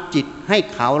ทำจิตให้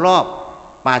ขาวรอบ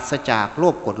ปราศจากโล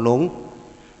ภโกรธหลง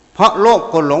เพราะโลภ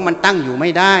โกรธหลงมันตั้งอยู่ไม่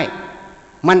ได้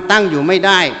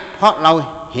เพราะเรา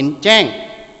เห็นแจ้ง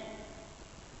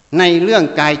ในเรื่อง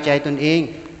กายใจตนเอง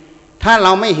ถ้าเร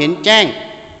าไม่เห็นแจ้ง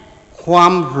ควา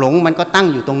มหลงมันก็ตั้ง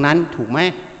อยู่ตรงนั้นถูกไหม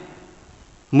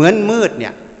เหมือนมืดเนี่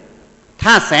ยถ้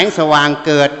าแสงสว่างเ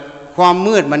กิดความ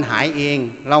มืดมันหายเอง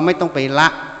เราไม่ต้องไ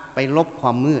ปลบคว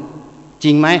ามมืดจ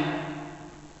ริงไหม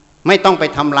ไม่ต้องไป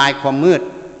ทำลายความมืด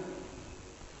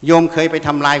โยมเคยไปท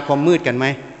ำลายความมืดกันไหม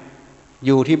อ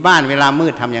ยู่ที่บ้านเวลามื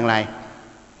ดทำอย่างไร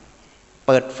เ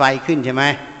ปิดไฟขึ้นใช่ไหม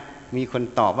มีคน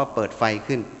ตอบว่าเปิดไฟ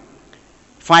ขึ้น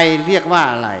ไฟเรียกว่า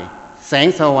อะไรแสง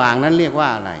สว่างนั้นเรียกว่า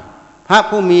อะไรพระ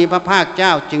ผู้มีพระภาคเจ้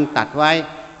าจึงตรัสไว้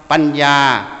ปัญญา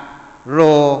โร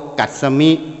กัสส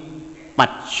มิปั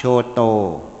จโชโต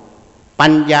ปั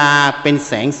ญญาเป็นแ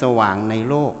สงสว่างใน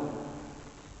โลก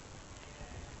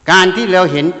การที่เรา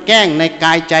เห็นแจ้งในก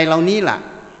ายใจเรานี้ล่ะ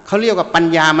เขาเรียกว่าปัญ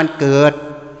ญามันเกิด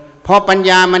พอปัญ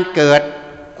ญามันเกิด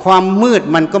ความมืด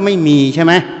มันก็ไม่มีใช่ไ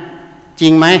หมจริ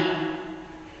งไหม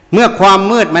เมื่อความ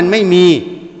มืดมันไม่มี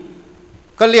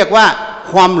ก็เรียกว่า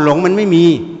ความหลงมันไม่มี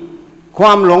คว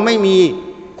ามหลงไม่มี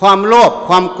ความโลภค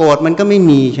วามโกรธมันก็ไม่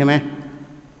มีใช่ไหม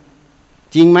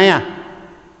จริงไหม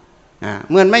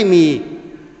เมื่อไม่มี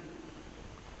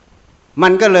มั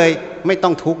นก็เลยไม่ต้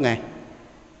องทุกข์ไง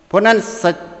เพราะนั้นส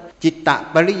จิตตะ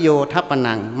ปริโยทัปป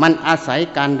นังมันอาศัย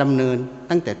การดำเนิน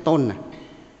ตั้งแต่ต้น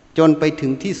จนไปถึ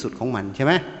งที่สุดของมันใช่ไ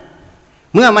หม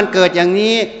เมื่อมันเกิดอย่าง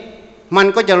นี้มัน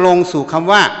ก็จะลงสู่ค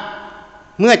ำว่า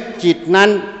เมื่อจิตนั้น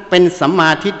เป็นสัมมา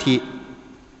ทิฏฐิ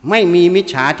ไม่มีมิจ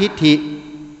ฉาทิฏฐิ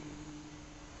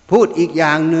พูดอีกอย่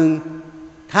างหนึ่ง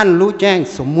ท่านรู้แจ้ง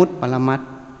สมมุติปรมัตถ์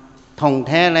ท่องแ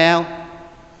ท้แล้ว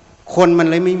คนมัน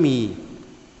เลยไม่มี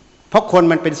เพราะคน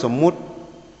มันเป็นสมมุติ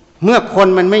เมื่อคน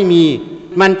มันไม่มี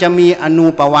มันจะมีอนู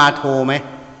ปวาโทไหม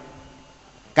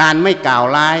การไม่กล่าว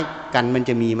ร้ายกันมัน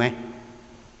จะมีไหม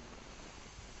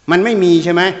มันไม่มีใ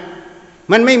ช่ไหม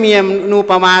มันไม่มีอนู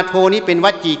ปวาโทนี้เป็นว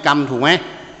จีกรรมถูกไหม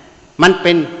มันเ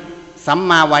ป็นสัม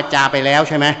มาวาจาไปแล้ว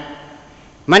ใช่ไหม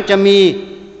มันจะมี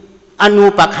อนู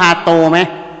ปคาโตไหม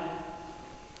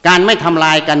การไม่ทำล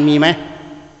ายกันมีไหม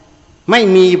ไม่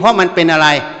มีเพราะมันเป็นอะไร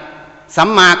สัม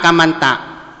มากัมมันตะ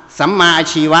สัมมาอา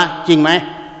ชีวะจริงไหม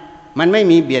มันไม่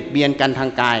มีเบียดเบียนกันทา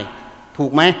งกายถู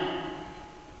กไหม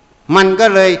มันก็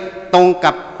เลยตรง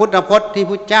กับพุทธพจน์ที่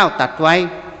พุทธเจ้าตรัสไว้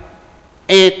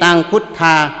เอตังพุทธ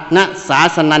านะสา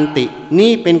สนันติ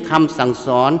นี่เป็นคำสั่งส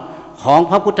อนของ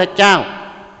พระพุทธเจ้า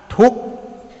ทุก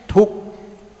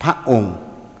พระองค์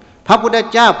พระพุทธ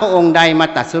เจ้าพระองค์ใดมา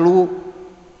ตรัสรู้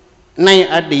ใน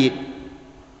อดีต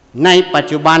ในปัจ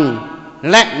จุบัน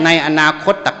และในอนาค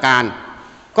ตการ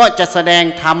ก็จะแสดง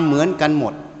ธรรมเหมือนกันหม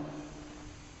ด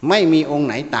ไม่มีองค์ไ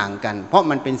หนต่างกันเพราะ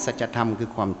มันเป็นสัจธรรมคือ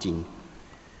ความจริง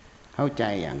เข้าใจ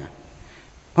อย่างนั้น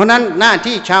เพราะนั้นหน้า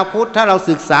ที่ชาวพุทธถ้าเรา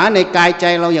ศึกษาในกายใจ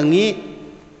เราอย่างนี้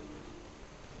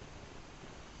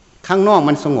ข้างนอก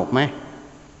มันสงบไหม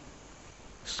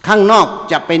ข้างนอก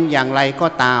จะเป็นอย่างไรก็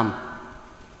ตาม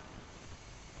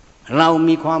เรา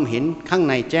มีความเห็นข้าง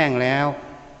ในแจ้งแล้ว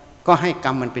ก็ให้ก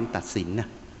รรมมันเป็นตัดสินนะ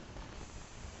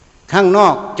ข้างนอ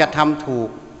กจะทำถูก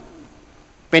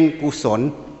เป็นกุศล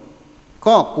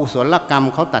ก็กุศลกรรม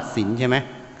เขาตัดสินใช่ไหม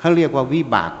เขาเรียกว่าวิ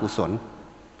บากกุศล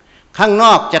ข้างน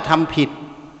อกจะทำผิด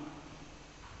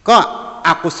ก็อ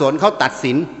กุศลเขาตัด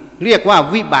สินเรียกว่า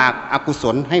วิบากอกุศ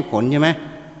ลให้ผลใช่ไหม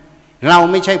เรา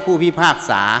ไม่ใช่ผู้พิพาก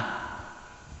ษา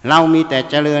เรามีแต่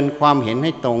เจริญความเห็นใ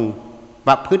ห้ตรงป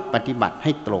ระพฤติปฏิบัติใ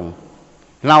ห้ตรง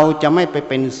เราจะไม่ไป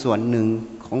เป็นส่วนหนึ่ง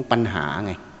ของปัญหาไ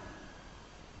ง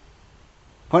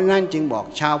เพราะนั้นจึงบอก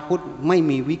ชาวพุทธไม่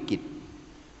มีวิกฤต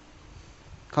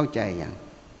เข้าใจอย่าง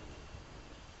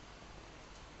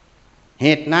เห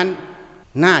ตุนั้น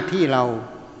หน้าที่เรา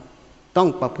ต้อง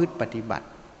ประพฤติปฏิบัติ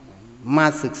มา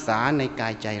ศึกษาในกา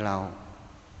ยใจเรา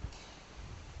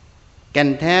แก่น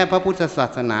แท้พระพุทธศา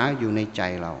สนาอยู่ในใจ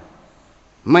เรา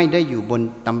ไม่ได้อยู่บน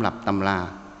ตำรับตำ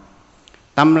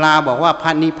ราบอกว่าพร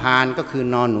ะนิพพานก็คือ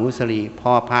นอนหนูสลีพ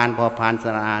อพานส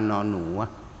ระอานอนหนู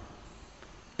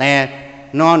แต่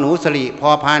นอนหนูสลีพอ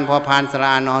พานสระ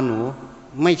อานอนหนู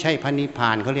ไม่ใช่พระนิพพา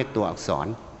นเขาเรียกตัวอักษร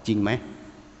จริงไหม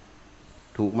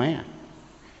ถูกไหม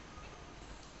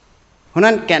เพราะ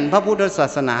นั้นแก่นพระพุทธศา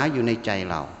สนาอยู่ในใจ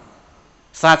เรา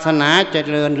ศาสนาเจ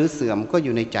ริญหรือเสื่อมก็อ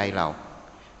ยู่ในใจเรา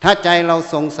ถ้าใจเรา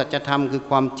ทรงสัจธรรมคือ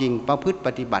ความจริงประพฤติป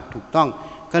ฏิบัติถูกต้อง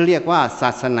ก็เรียกว่าศา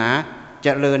สนาเจ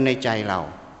ริญในใจเรา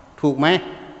ถูกไหม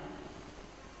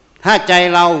ถ้าใจ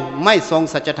เราไม่ทรง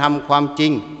สัจธรรมความจริ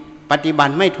งปฏิบั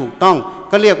ติไม่ถูกต้อง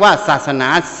ก็เรียกว่าศาสนา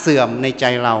เสื่อมในใจ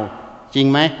เราจริง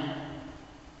ไหม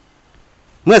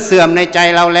เมื่อเสื่อมในใจ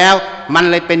เราแล้วมัน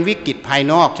เลยเป็นวิกฤตภาย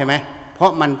นอกใช่ไหมเพรา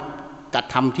ะมันกระ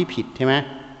ทำที่ผิดใช่ไหม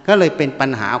ก็เลยเป็นปัญ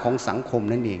หาของสังคม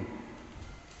นั่นเอง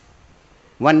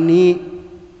วันนี้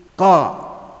ก็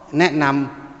แนะน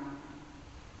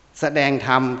ำแสดงธ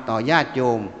รรมต่อญาติโย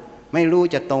มไม่รู้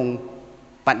จะตรง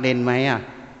ประเด็นไหม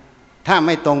ถ้าไ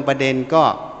ม่ตรงประเด็นก็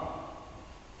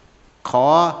ขอ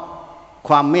ค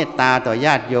วามเมตตาต่อญ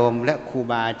าติโยมและครู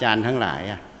บาอาจารย์ทั้งหลาย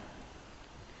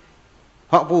เ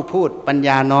พราะผู้พูดปัญญ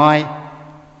าน้อย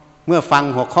เมื่อฟัง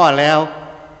หัวข้อแล้ว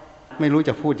ไม่รู้จ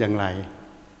ะพูดอย่างไร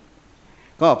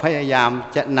ก็พยายาม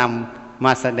จะนำม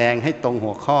าแสดงให้ตรง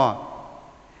หัวข้อ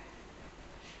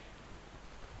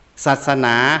ศาสน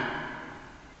า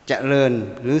เจริญ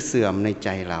หรือเสื่อมในใจ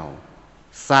เรา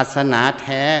ศาสนาแ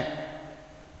ท้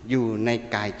อยู่ใน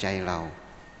กายใจเรา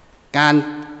การ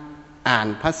อ่าน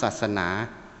พระศาสนา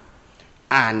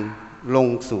อ่านลง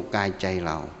สู่กายใจเ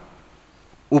รา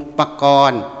อุปก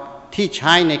รณ์ที่ใ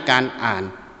ช้ในการอ่าน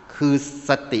คือส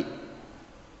ติ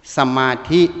สมา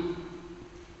ธิ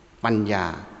ปัญญา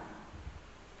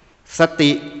ส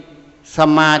ติส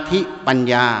มาธิปัญ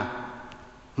ญา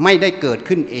ไม่ได้เกิด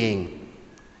ขึ้นเอง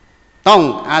ต้อง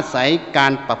อาศัยกา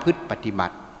รประพฤติปฏิบั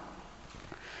ติ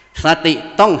สติ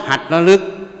ต้องหัดระ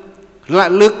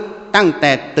ลึกตั้งแ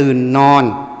ต่ตื่นนอน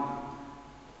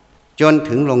จน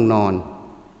ถึงลงนอน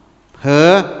เผลอ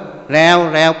แล้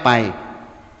วไป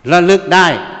ระลึกได้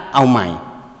เอาใหม่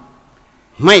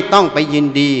ไม่ต้องไปยิน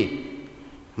ดี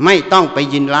ไม่ต้องไป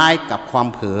ยินร้ายกับความ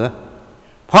เผลอ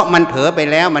เพราะมันเผลอไป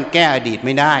แล้วมันแก้อดีตไ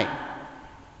ม่ได้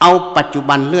เอาปัจจุ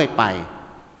บันเรื่อยไป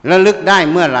ระลึกได้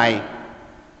เมื่อไหร่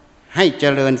ให้เจ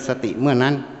ริญสติเมื่อ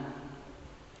นั้น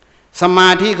สมา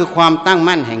ธิคือความตั้ง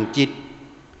มั่นแห่งจิต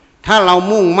ถ้าเรา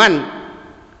มุ่งมั่น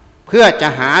เพื่อจะ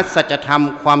หาสัจธรรม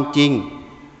ความจริง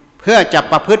เพื่อจะ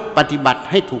ประพฤติปฏิบัติ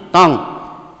ให้ถูกต้อง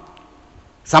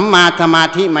สัมมาสมา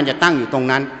ธิมันจะตั้งอยู่ตรง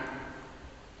นั้น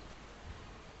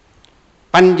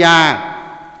ปัญญา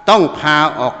ต้องพา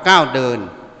ออกก้าวเดิน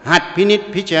หัดพินิจ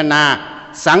พิจารณา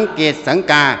สังเกตสัง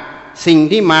กาสิ่ง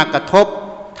ที่มากระทบ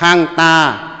ทางตา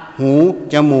หู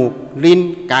จมูกลิ้น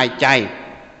กายใจ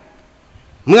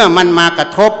เมื่อมันมากระ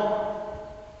ทบ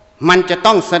มันจะ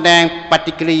ต้องแสดงป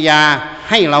ฏิกิริยา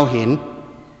ให้เราเห็น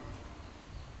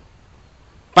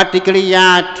ปฏิกิริยา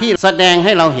ที่แสดงใ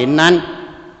ห้เราเห็นนั้น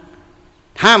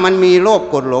ถ้ามันมีโลภ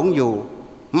โกรธหลงอยู่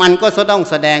มันก็ต้อง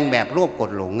แสดงแบบโลภโกร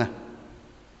ธหลงอะ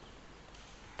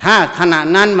ถ้าขณะ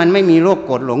นั้นมันไม่มีโลภโ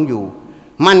กรธหลงอยู่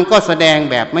มันก็แสดง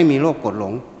แบบไม่มีโลภโกรธหล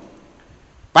ง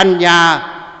ปัญญา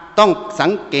ต้องสั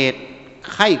งเกต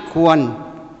ไข้ควร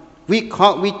วิเครา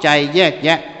ะห์วิจัยแยกแย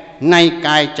ะในก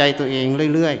ายใจตัวเอง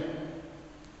เรื่อย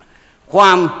ๆคว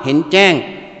ามเห็นแจ้ง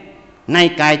ใน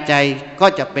กายใจก็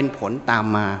จะเป็นผลตาม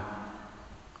มา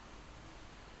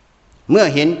เมื่อ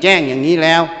เห็นแจ้งอย่างนี้แ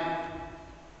ล้ว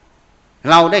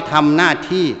เราได้ทำหน้า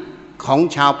ที่ของ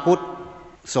ชาวพุทธ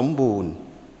สมบูรณ์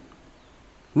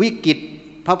วิกฤต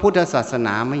พระพุทธศาสน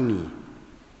าไม่มี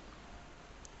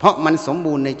เพราะมันสม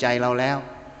บูรณ์ในใจเราแล้ว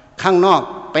ข้างนอก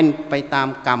เป็นไปตาม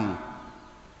กรรม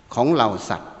ของเหล่า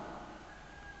สัตว์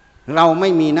เราไม่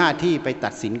มีหน้าที่ไปตั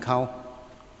ดสินเขา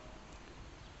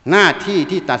หน้าที่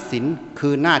ที่ตัดสินคื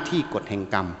อหน้าที่กฎแห่ง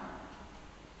กรรม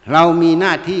เรามีหน้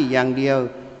าที่อย่างเดียว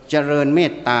เจริญเม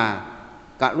ตตา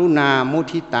กรุณามุ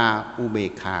ทิตาอุเบ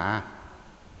กขา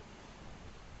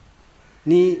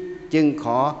นี้จึงข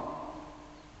อ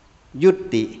ยุ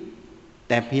ติแ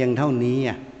ต่เพียงเท่านี้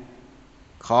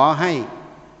ขอให้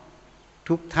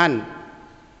ทุกท่าน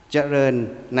เจริญ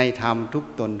ในธรรมทุก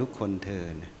ตนทุกคนเถิ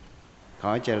ดขอ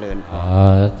เจริญพร สา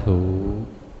ธุ